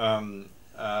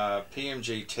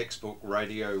 PMG Textbook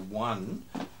Radio 1.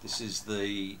 This is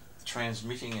the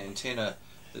transmitting antenna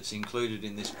that's included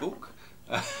in this book.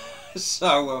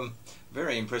 So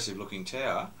very impressive looking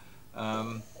tower.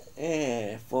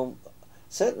 Yeah, well,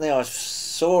 certainly I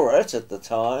saw it at the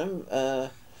time,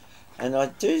 and I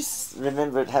do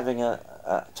remember it having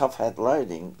a top hat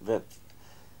loading, but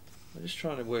I'm just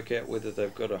trying to work out whether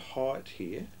they've got a height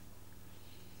here.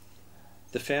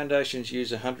 The foundations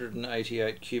use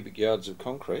 188 cubic yards of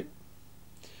concrete,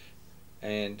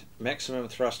 and maximum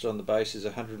thrust on the base is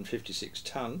 156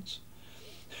 tonnes.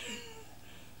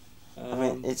 I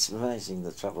mean, it's amazing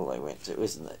the trouble they went to,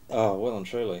 isn't it? Oh, well and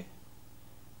truly.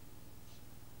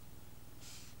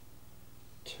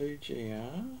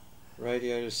 2GR,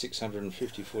 radiator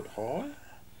 650 foot high.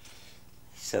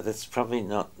 So that's probably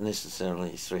not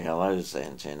necessarily 3LO's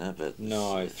antenna, but...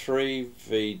 No,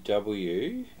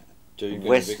 3VW,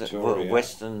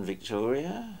 Western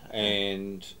Victoria.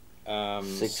 And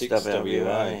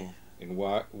 6WA. In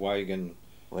Wagon,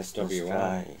 Western WA.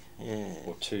 Australia, yeah.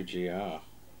 Or 2GR.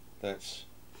 That's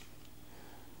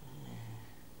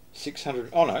 600,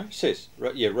 oh no, it says,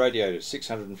 yeah, radiator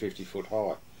 650 foot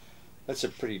high. That's a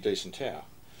pretty decent tower.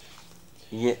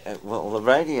 Yeah, well, the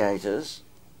radiators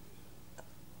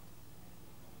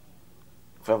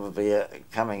probably are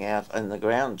coming out in the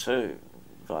ground too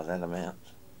by that amount.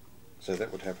 So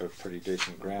that would have a pretty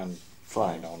decent ground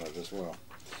plane on it as well.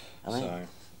 I mean,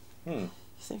 so,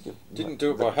 think of didn't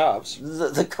do it by halves.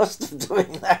 The cost of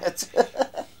doing that.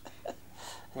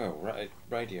 Well,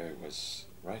 radio was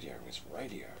radio.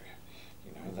 You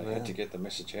know, they had to get the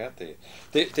message out there.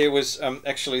 There was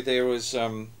actually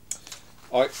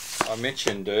I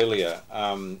mentioned earlier.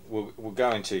 We'll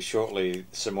go into shortly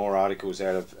some more articles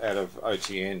out of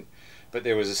OTN, but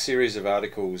there was a series of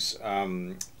articles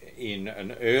in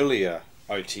an earlier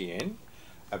OTN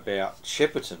about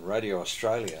Shepparton, Radio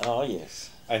Australia. Oh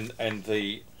yes. And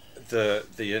the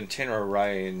antenna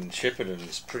array in Shepparton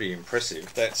is pretty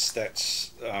impressive.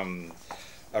 That's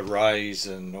arrays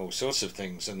and all sorts of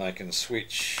things, and they can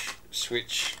switch.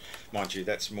 Mind you,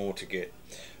 that's more to get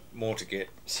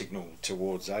signal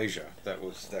towards Asia. That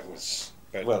was.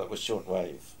 Well, it was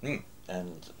shortwave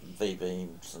and V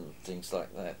beams and things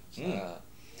like that.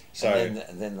 So and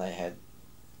then they had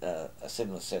a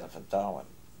similar setup in Darwin.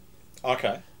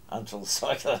 Okay. Until the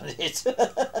cyclone hit.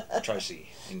 Tracy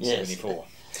in Yes. 74.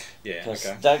 Yeah. Because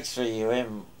Okay. Doug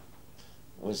 3UM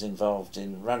was involved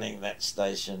in running that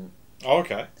station. Oh,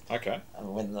 okay. Okay.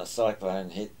 And when the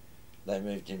cyclone hit, they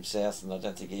moved him south, and I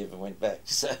don't think he ever went back.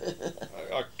 So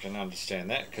I can understand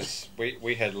that, because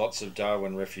we had lots of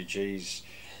Darwin refugees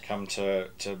come to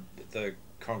the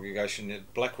congregation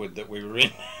at Blackwood that we were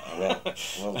in.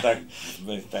 well, Doug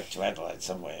moved back to Adelaide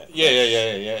somewhere.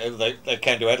 Yeah. They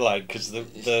came to Adelaide because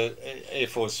the Air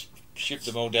Force shipped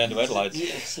them all down to Adelaide.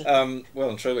 Yes. Well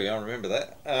and truly, I remember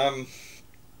that.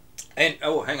 And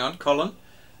oh, hang on, Colin.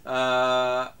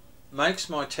 Makes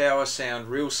my tower sound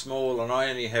real small, and I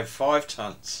only have 5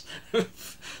 tonnes.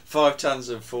 5 tonnes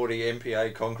of 40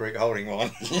 MPa concrete holding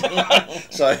one.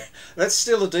 So that's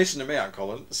still a decent amount,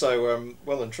 Colin. So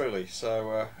well and truly.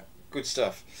 So good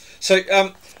stuff. So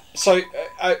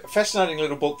a fascinating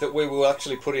little book that we will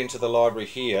actually put into the library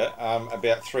here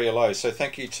about 3LO. So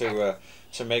thank you to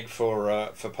Meg for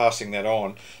passing that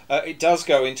on. It does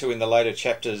go into, in the later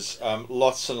chapters,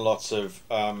 lots and lots of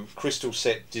crystal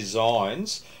set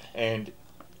designs and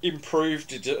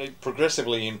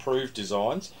progressively improved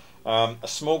designs. A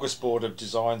smorgasbord of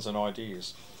designs and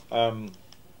ideas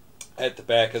at the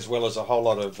back, as well as a whole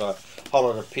lot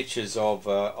of pictures of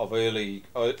early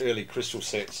crystal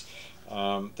sets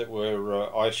that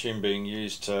were, I assume, being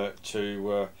used to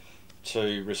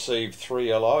receive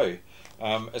 3LO,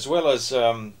 as well as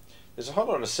there's a whole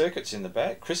lot of circuits in the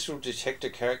back. Crystal detector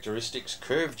characteristics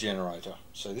curve generator.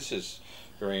 So this is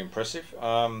very impressive.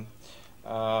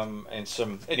 And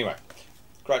some, anyway,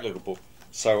 great little book.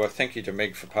 So thank you to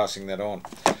Meg for passing that on.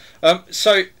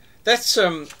 So that's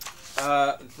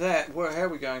that. Well, how are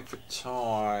we going for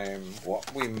time?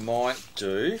 What we might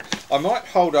do, I might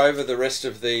hold over the rest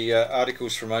of the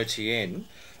articles from OTN,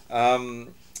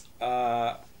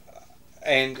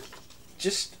 and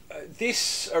just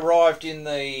this arrived in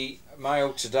the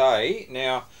mail today.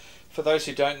 Now, for those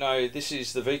who don't know, this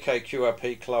is the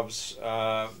VKQRP Club's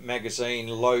magazine,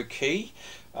 LowKey,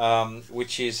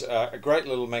 which is a great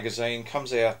little magazine.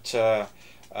 Comes out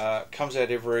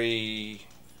every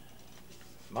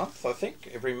month, I think,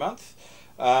 every month.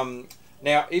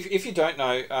 Now, if you don't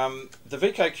know, the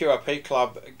VKQRP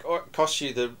Club costs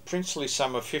you the princely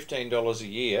sum of $15 a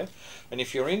year, and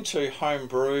if you're into home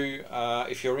brew,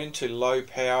 if you're into low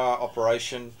power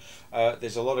operation,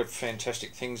 there's a lot of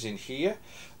fantastic things in here,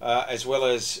 as well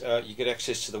as you get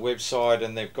access to the website,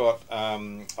 and they've got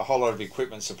a whole lot of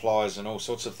equipment supplies and all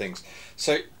sorts of things.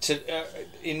 So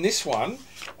in this one,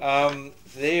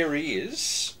 there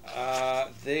is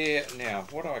now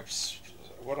what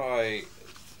I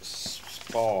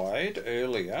spied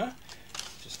earlier,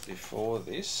 just before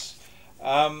this,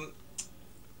 a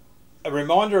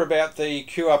reminder about the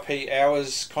QRP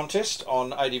Hours contest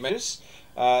on 80 metres.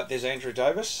 There's Andrew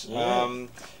Davis, Yeah.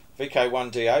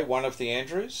 VK1DA, one of the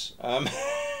Andrews.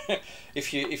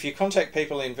 If you contact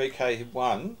people in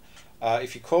VK1,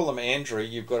 if you call them Andrew,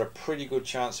 you've got a pretty good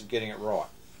chance of getting it right,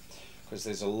 because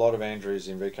there's a lot of Andrews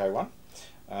in VK1.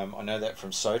 I know that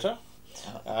from SOTA.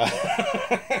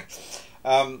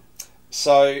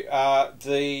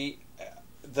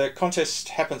 The contest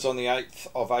happens on the 8th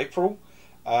of April,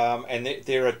 and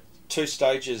there are two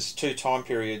stages, two time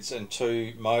periods, and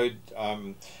two mode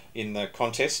in the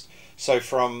contest. So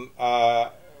from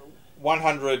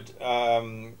 1,000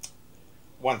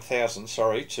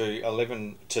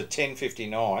 to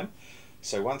 10:59,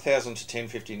 so 1,000 to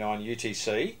 10:59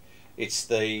 UTC. It's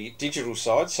the digital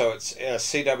side, so it's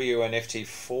CW and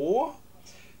FT4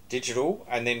 digital,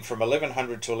 and then from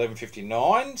 1100 to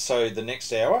 11:59, so the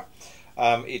next hour,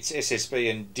 it's SSB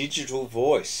and digital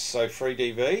voice, so free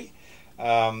DV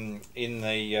in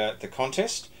the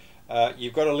contest.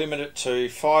 You've got to limit it to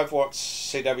 5 watts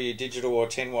CW digital or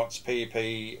 10 watts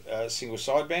PEP single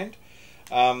sideband.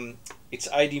 It's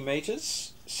 80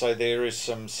 meters, so there is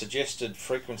some suggested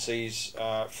frequencies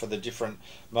for the different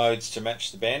modes to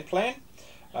match the band plan.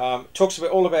 Talks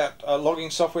all about logging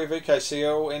software,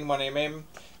 VKCL, N1MM,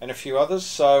 and a few others.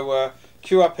 So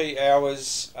QRP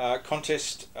Hours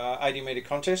contest, 80 meter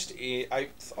contest,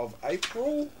 8th of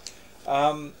April.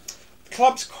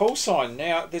 Club's call sign.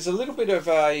 Now, there's a little bit of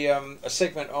a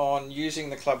segment on using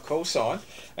the club call sign,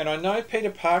 and I know Peter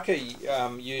Parker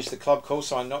used the club call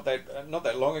sign not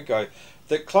that long ago.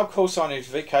 The club call sign is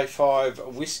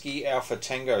VK5 Whiskey Alpha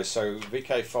Tango, so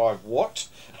VK5 Watt.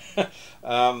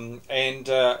 And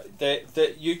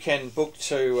that you can book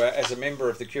to, as a member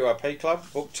of the QRP Club,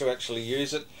 book to actually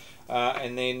use it,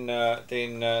 and then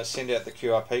send out the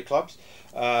QRP Club's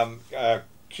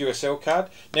QSL card.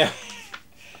 Now,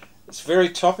 it's very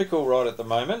topical right at the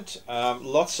moment.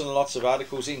 Lots and lots of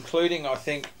articles, including, I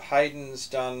think, Hayden's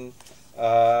done,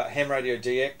 Ham Radio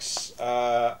DX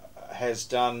has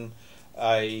done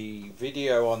a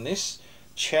video on this.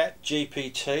 Chat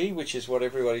GPT, which is what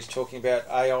everybody's talking about,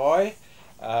 AI,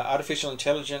 artificial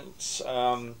intelligence.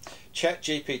 Chat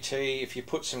GPT, if you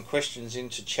put some questions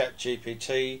into Chat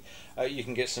GPT, you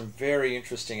can get some very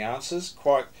interesting answers,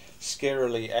 quite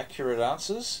scarily accurate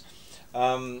answers.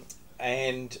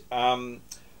 And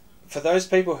for those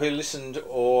people who listened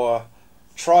or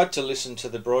tried to listen to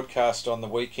the broadcast on the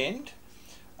weekend,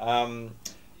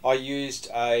 I used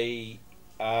a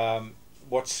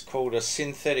what's called a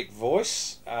synthetic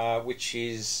voice, which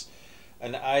is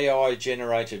an AI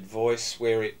generated voice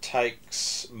where it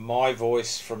takes my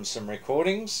voice from some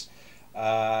recordings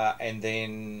and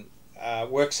then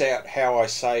works out how I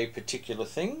say particular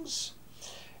things,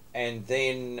 and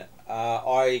then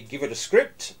I give it a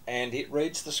script and it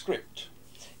reads the script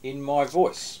in my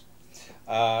voice.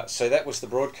 So that was the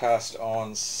broadcast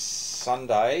on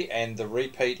Sunday, and the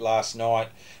repeat last night.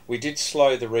 We did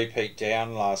slow the repeat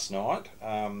down last night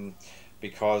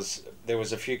because there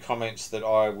was a few comments that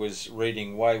I was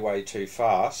reading way too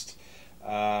fast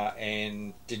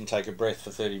and didn't take a breath for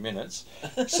 30 minutes.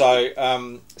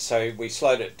 So so we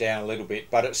slowed it down a little bit,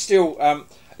 but it's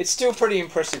still pretty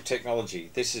impressive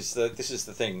technology. This is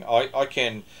the thing. I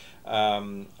can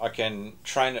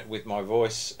train it with my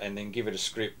voice and then give it a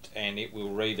script, and it will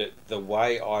read it the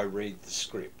way I read the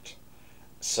script.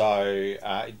 So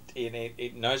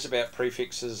it knows about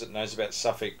prefixes, it knows about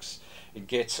suffix, it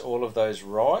gets all of those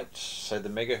right. So the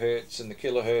megahertz and the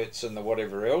kilohertz and the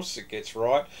whatever else, it gets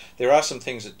right. There are some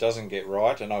things it doesn't get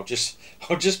right, and I'll just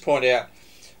point out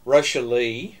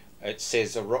Rochalie. It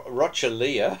says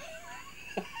Rochalia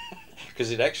because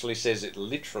it actually says it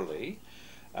literally.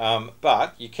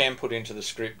 But you can put into the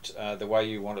script the way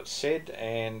you want it said,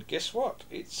 and guess what?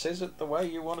 It says it the way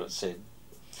you want it said.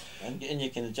 And you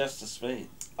can adjust the speed.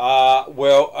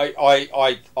 Well,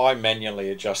 I manually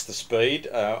adjust the speed.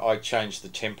 I change the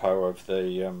tempo of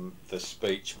the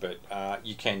speech, but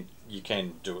you can you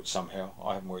can do it somehow.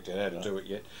 I haven't worked out how to do it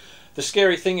yet. The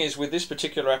scary thing is with this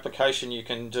particular application you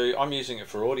can do, I'm using it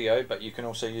for audio, but you can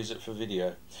also use it for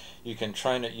video. You can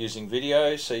train it using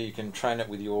video, so you can train it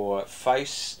with your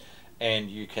face, and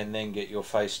you can then get your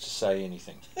face to say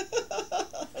anything.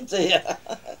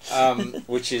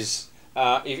 Which is,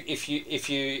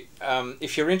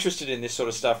 if you're interested in this sort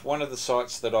of stuff, one of the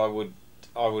sites that I would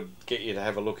get you to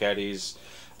have a look at is,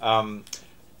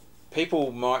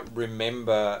 people might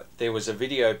remember there was a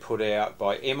video put out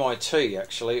by MIT,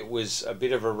 actually. It was a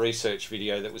bit of a research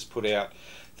video that was put out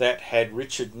that had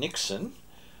Richard Nixon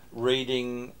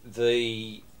reading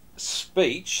the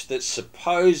speech that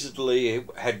supposedly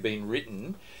had been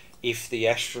written if the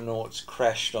astronauts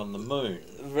crashed on the moon.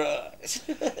 Right.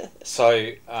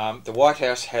 So the White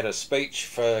House had a speech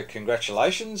for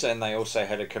congratulations, and they also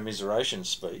had a commiseration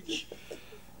speech.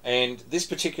 And this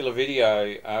particular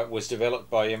video was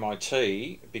developed by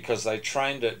MIT because they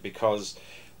trained it, because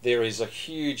there is a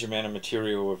huge amount of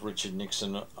material of Richard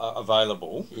Nixon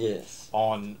available, yes,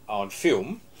 on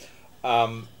film,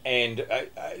 and a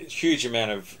huge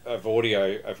amount of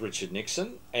audio of Richard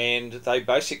Nixon, and they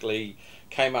basically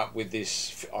came up with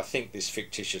this, I think, this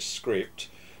fictitious script,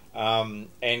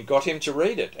 and got him to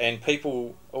read it. And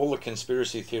people, all the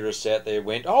conspiracy theorists out there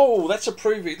went, "Oh, that's a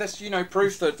proof. That's, you know,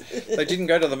 proof that they didn't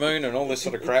go to the moon and all this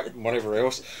sort of crap and whatever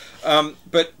else."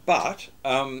 But that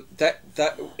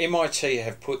MIT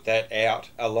have put that out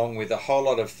along with a whole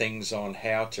lot of things on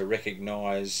how to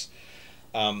recognise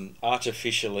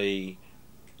artificially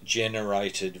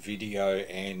generated video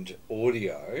and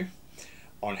audio,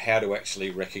 on how to actually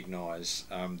recognise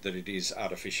that it is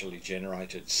artificially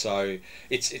generated. So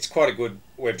it's quite a good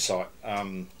website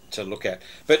to look at.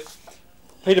 But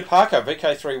Peter Parker,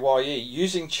 VK3YE,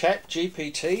 using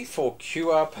ChatGPT for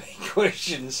QRP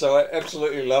questions. So I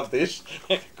absolutely love this.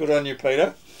 Good on you,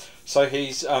 Peter. So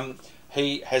he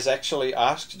has actually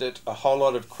asked it a whole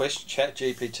lot of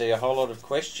ChatGPT a whole lot of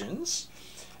questions,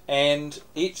 and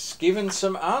it's given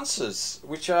some answers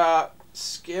which are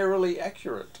scarily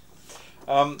accurate.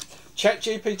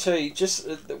 ChatGPT, just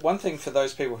one thing for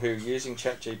those people who are using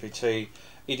ChatGPT,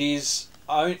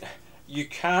 you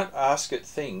can't ask it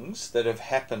things that have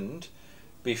happened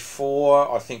before,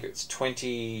 I think it's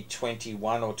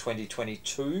 2021 or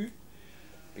 2022,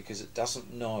 because it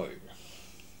doesn't know.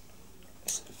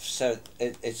 So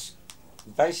its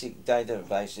basic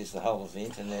database is the whole of the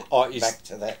internet back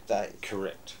to that day.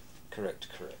 Correct.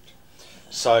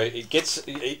 So it gets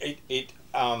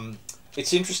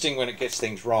it's interesting when it gets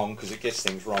things wrong, because it gets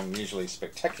things wrong, usually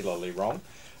spectacularly wrong,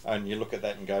 and you look at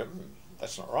that and go,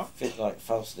 that's not right. A bit like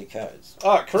falsely codes.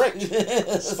 Oh, correct.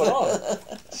 Spot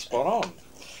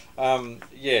on.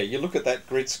 Yeah, you look at that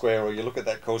grid square or you look at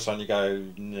that call sign, you go,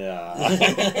 nah.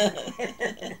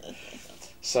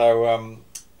 So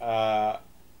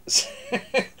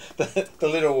the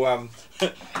little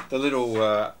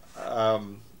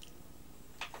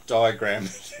diagram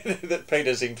that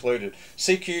Peter's included.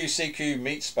 CQ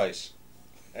meet space,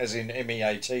 as in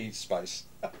MEAT space.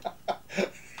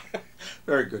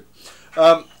 Very good.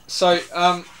 So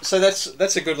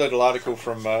that's a good little article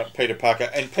from Peter Parker,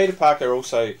 and Peter Parker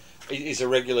also is a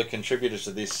regular contributor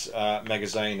to this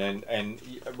magazine, and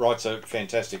writes a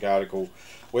fantastic article,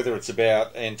 whether it's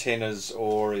about antennas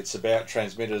or it's about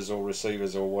transmitters or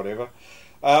receivers or whatever.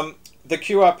 The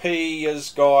QRP's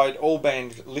guide, all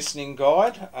band listening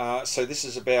guide. So this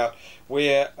is about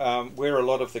where a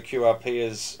lot of the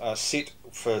QRPs sit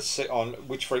on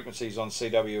which frequencies on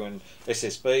CW and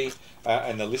SSB,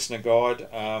 and the listener guide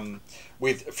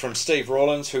from Steve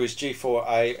Rawlins, who is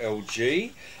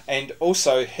G4ALG, and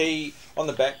also he on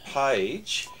the back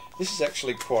page. This is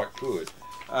actually quite good.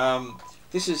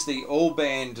 This is the all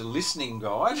band listening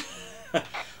guide.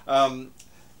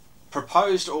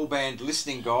 Proposed all-band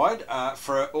listening guide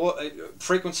for all,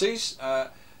 frequencies,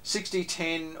 60,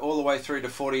 10, all the way through to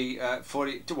 40, 10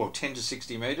 to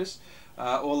 60 metres,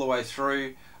 all the way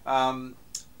through.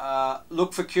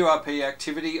 Look for QRP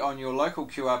activity on your local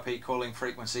QRP calling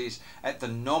frequencies at the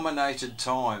nominated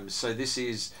times. So this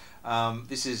is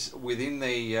within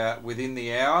the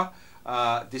hour.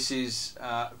 This is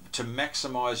to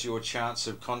maximise your chance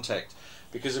of contact,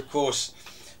 because of course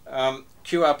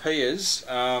QRPers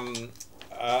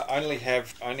only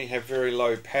have very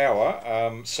low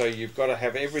power, so you've got to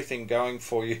have everything going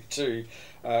for you too,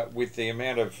 with the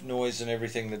amount of noise and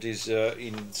everything that is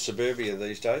in suburbia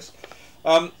these days.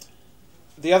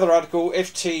 The other article,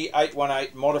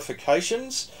 FT818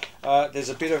 modifications. There's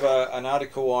a bit of an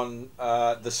article on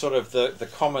the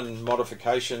common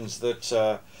modifications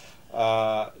that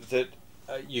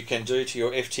you can do to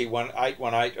your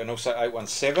FT818 and also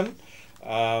 817.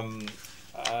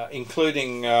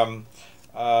 including the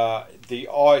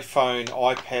iPhone,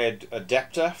 iPad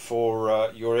adapter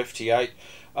for your FT8,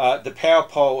 the power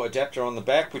pole adapter on the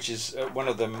back, which is one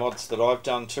of the mods that I've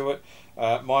done to it.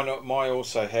 Mine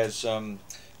also has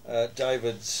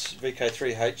David's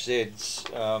VK3HZ's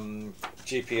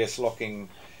GPS locking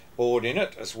board in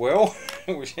it as well.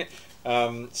 So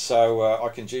I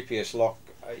can GPS lock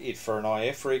it for an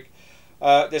IF rig.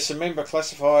 There's some member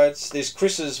classifieds. There's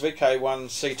Chris's VK1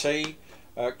 CT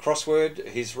crossword,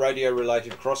 his radio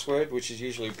related crossword, which is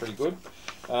usually pretty good.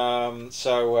 And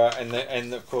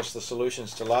of course the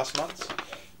solutions to last month.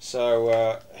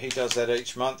 So he does that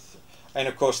each month. And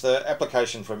of course the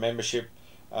application for membership,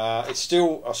 it's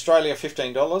still Australia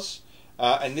 $15,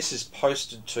 and this is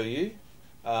posted to you.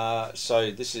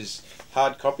 So this is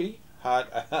hard copy.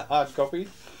 LowKey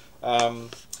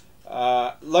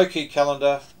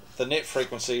calendar, the net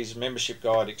frequencies, membership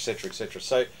guide, etc., etc.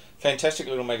 So fantastic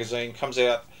little magazine. Comes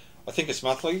out, I think it's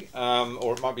monthly,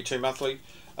 or it might be 2 monthly.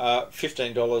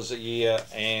 $15 a year,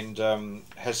 and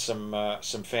has some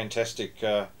fantastic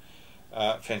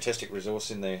fantastic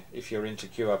resource in there if you're into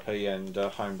QRP and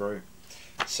homebrew.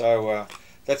 So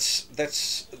that's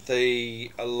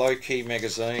the LowKey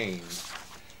magazine.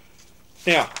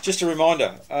 Now, just a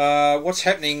reminder, what's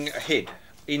happening ahead.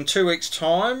 In 2 weeks'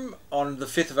 time, on the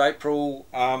 5th of April,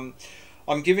 I'm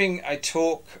giving a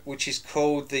talk which is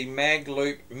called the Mag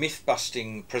Loop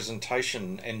Myth-Busting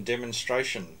Presentation and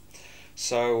Demonstration.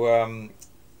 So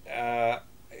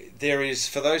there is,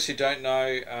 for those who don't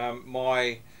know,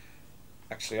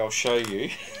 actually I'll show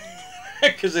you,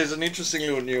 because there's an interesting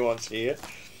little nuance here.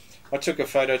 I took a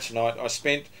photo tonight.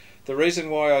 The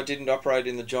reason why I didn't operate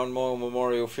in the John Moyle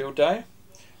Memorial Field Day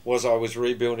was I was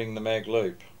rebuilding the Mag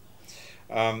Loop.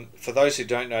 For those who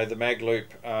don't know, the Mag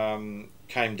Loop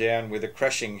came down with a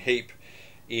crashing heap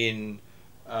in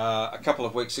a couple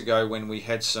of weeks ago when we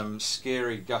had some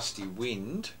scary gusty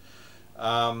wind.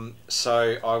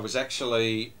 So I was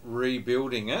actually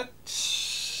rebuilding it.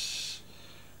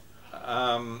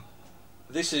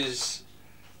 This is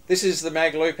the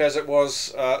Mag Loop as it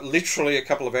was literally a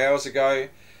couple of hours ago,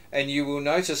 and you will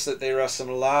notice that there are some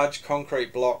large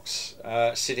concrete blocks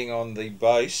sitting on the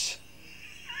base.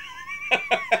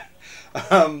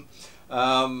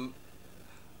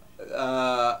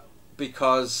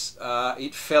 Because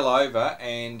it fell over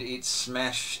and it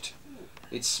smashed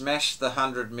the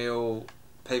 100mm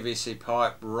PVC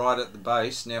pipe right at the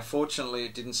base. Now fortunately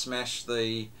it didn't smash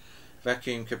the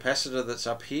vacuum capacitor that's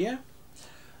up here.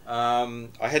 I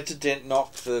had to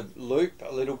knock the loop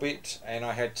a little bit, and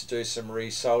I had to do some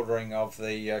resoldering of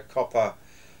the copper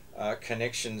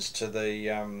connections to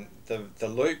the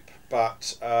loop,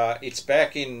 but it's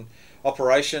back in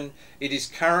operation. It is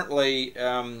currently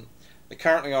on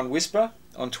Whisper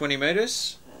on 20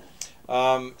 meters,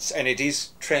 and it is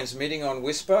transmitting on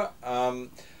Whisper.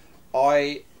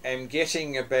 I am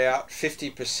getting about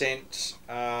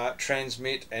 50%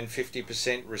 transmit and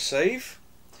 50% receive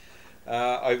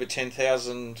over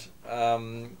 10,000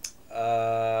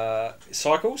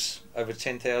 cycles, over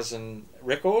 10,000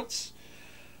 records.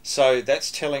 So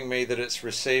that's telling me that it's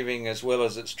receiving as well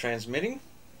as it's transmitting.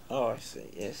 Oh, I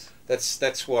see. Yes.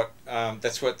 That's what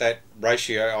that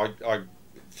ratio. I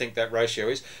think that ratio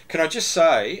is. Can I just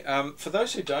say, for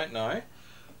those who don't know,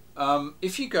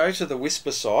 if you go to the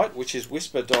Whisper site, which is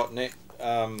whisper.net,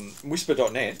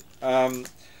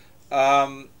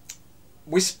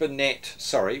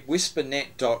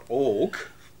 whispernet.org.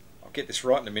 I'll get this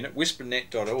right in a minute.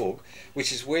 Whispernet.org,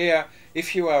 which is where,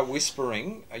 if you are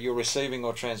whispering, you're receiving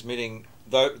or transmitting,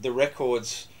 the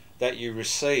records that you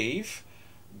receive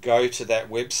go to that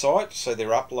website, so they're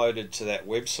uploaded to that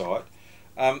website.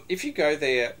 If you go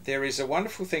there, there is a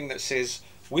wonderful thing that says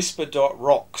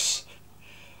whisper.rocks.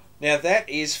 Now that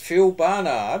is Phil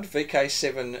Barnard,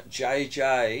 VK7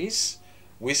 JJ's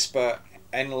Whisper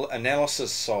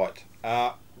analysis site.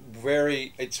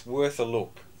 It's worth a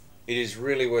look. It is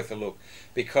really worth a look,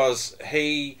 because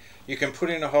you can put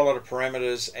in a whole lot of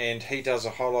parameters, and he does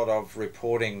a whole lot of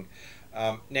reporting.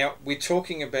 Now we're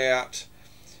talking about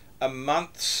a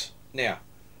month's, now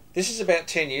this is about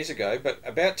 10 years ago, but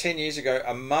about 10 years ago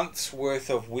a month's worth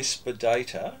of Whisper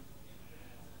data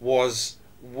was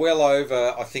well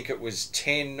over, I think it was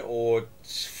 10 or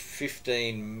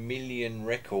 15 million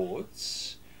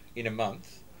records in a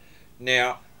month.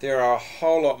 Now there are a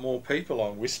whole lot more people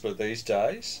on Whisper these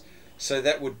days, so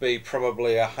that would be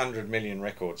probably 100 million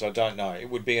records. I don't know,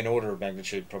 it would be an order of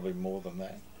magnitude probably more than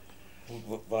that.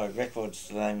 By records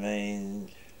do they mean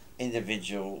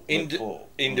individual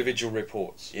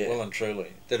reports, yeah. Well and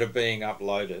truly, that are being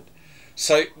uploaded.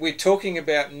 So we're talking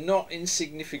about not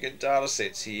insignificant data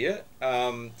sets here,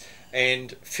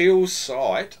 and Phil's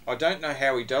site, I don't know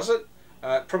how he does it.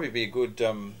 Probably be a good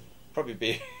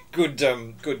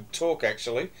good talk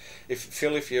actually, if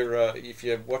Phil, if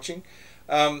you're watching.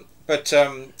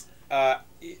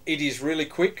 It is really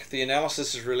quick. The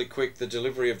analysis is really quick. The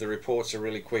delivery of the reports are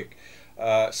really quick.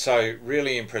 So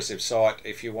really impressive site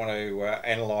if you want to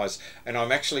analyse. And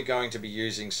I'm actually going to be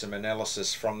using some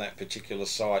analysis from that particular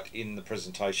site in the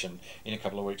presentation in a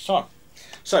couple of weeks' time.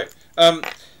 So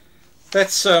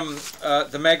that's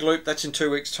the mag loop. That's in 2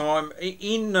 weeks' time.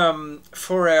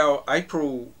 For our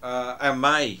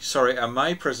May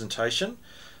presentation.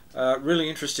 Really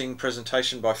interesting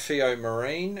presentation by Theo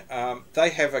Marine. They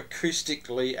have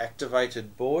acoustically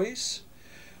activated buoys,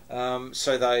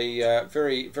 so they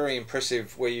very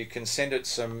impressive. Where you can send it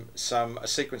a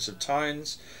sequence of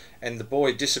tones, and the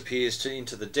buoy disappears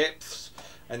into the depths,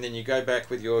 and then you go back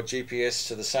with your GPS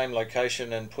to the same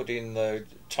location and put in the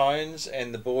tones,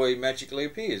 and the buoy magically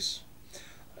appears.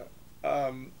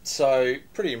 So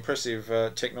pretty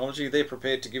impressive technology. They're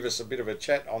prepared to give us a bit of a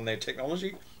chat on their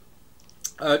technology.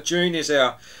 June is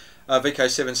our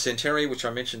VK7 centenary, which I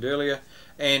mentioned earlier,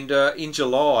 and in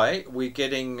July we're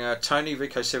getting Tony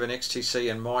VK7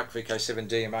 XTC and Mike VK7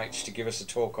 DMH to give us a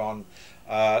talk on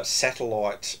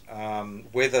satellite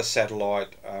weather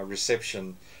satellite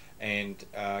reception, and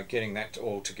getting that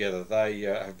all together. They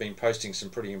have been posting some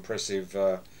pretty impressive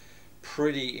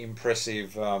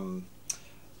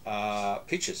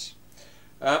pictures.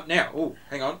 Now,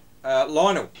 hang on,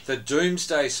 Lionel, the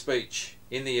doomsday speech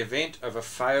in the event of a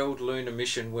failed lunar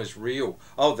mission was real.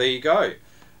 Oh, there you go.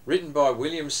 Written by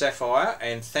William Sapphire,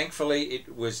 and thankfully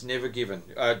it was never given.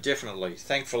 Definitely,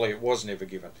 thankfully it was never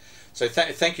given. So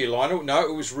thank you, Lionel. No,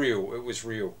 it was real. It was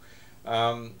real.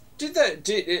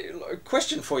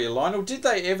 Question for you, Lionel. Did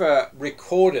they ever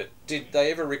record it? Did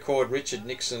they ever record Richard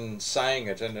Nixon saying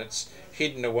it, and it's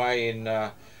hidden away in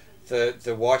the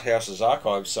White House's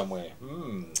archives somewhere?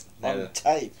 On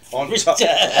tape. On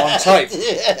tape.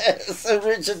 Yeah, so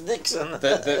Richard Nixon.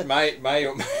 That may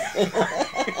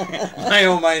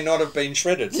or may not have been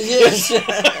shredded. Yes.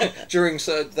 During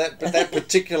that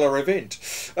particular event.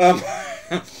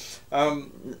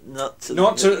 Not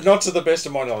to the best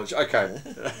of my knowledge. Okay,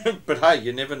 but hey,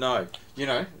 you never know. You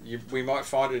know, we might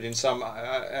find it in some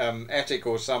attic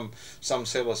or some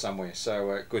cellar somewhere.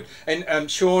 So good. And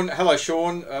Sean, hello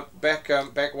Sean, back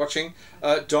watching.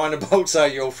 Dynabolts are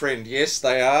your friend. Yes,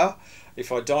 they are.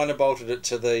 If I dynabolted it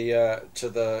to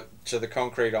the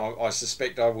concrete, I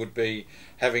suspect I would be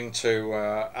having to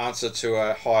answer to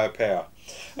a higher power.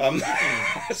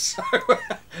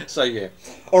 So yeah.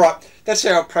 All right, that's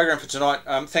our program for tonight.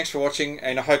 Thanks for watching,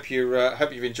 and I hope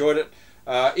you've enjoyed it.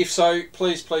 If so,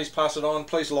 please pass it on.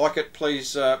 Please like it.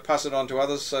 Please pass it on to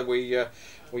others, so we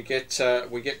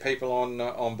get people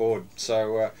on board.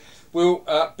 So we'll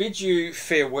bid you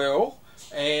farewell,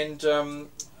 and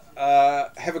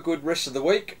have a good rest of the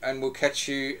week, and we'll catch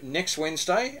you next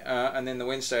Wednesday, and then the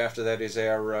Wednesday after that is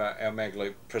our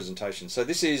Magloop presentation. So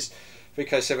this is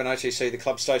VK7 OTC, the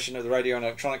club station of the Radio and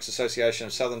Electronics Association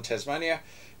of Southern Tasmania,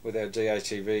 with our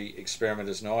DATV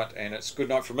Experimenters Night, and it's good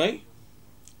night from me.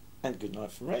 And good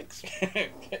night from Rex.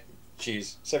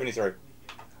 Cheers. 73.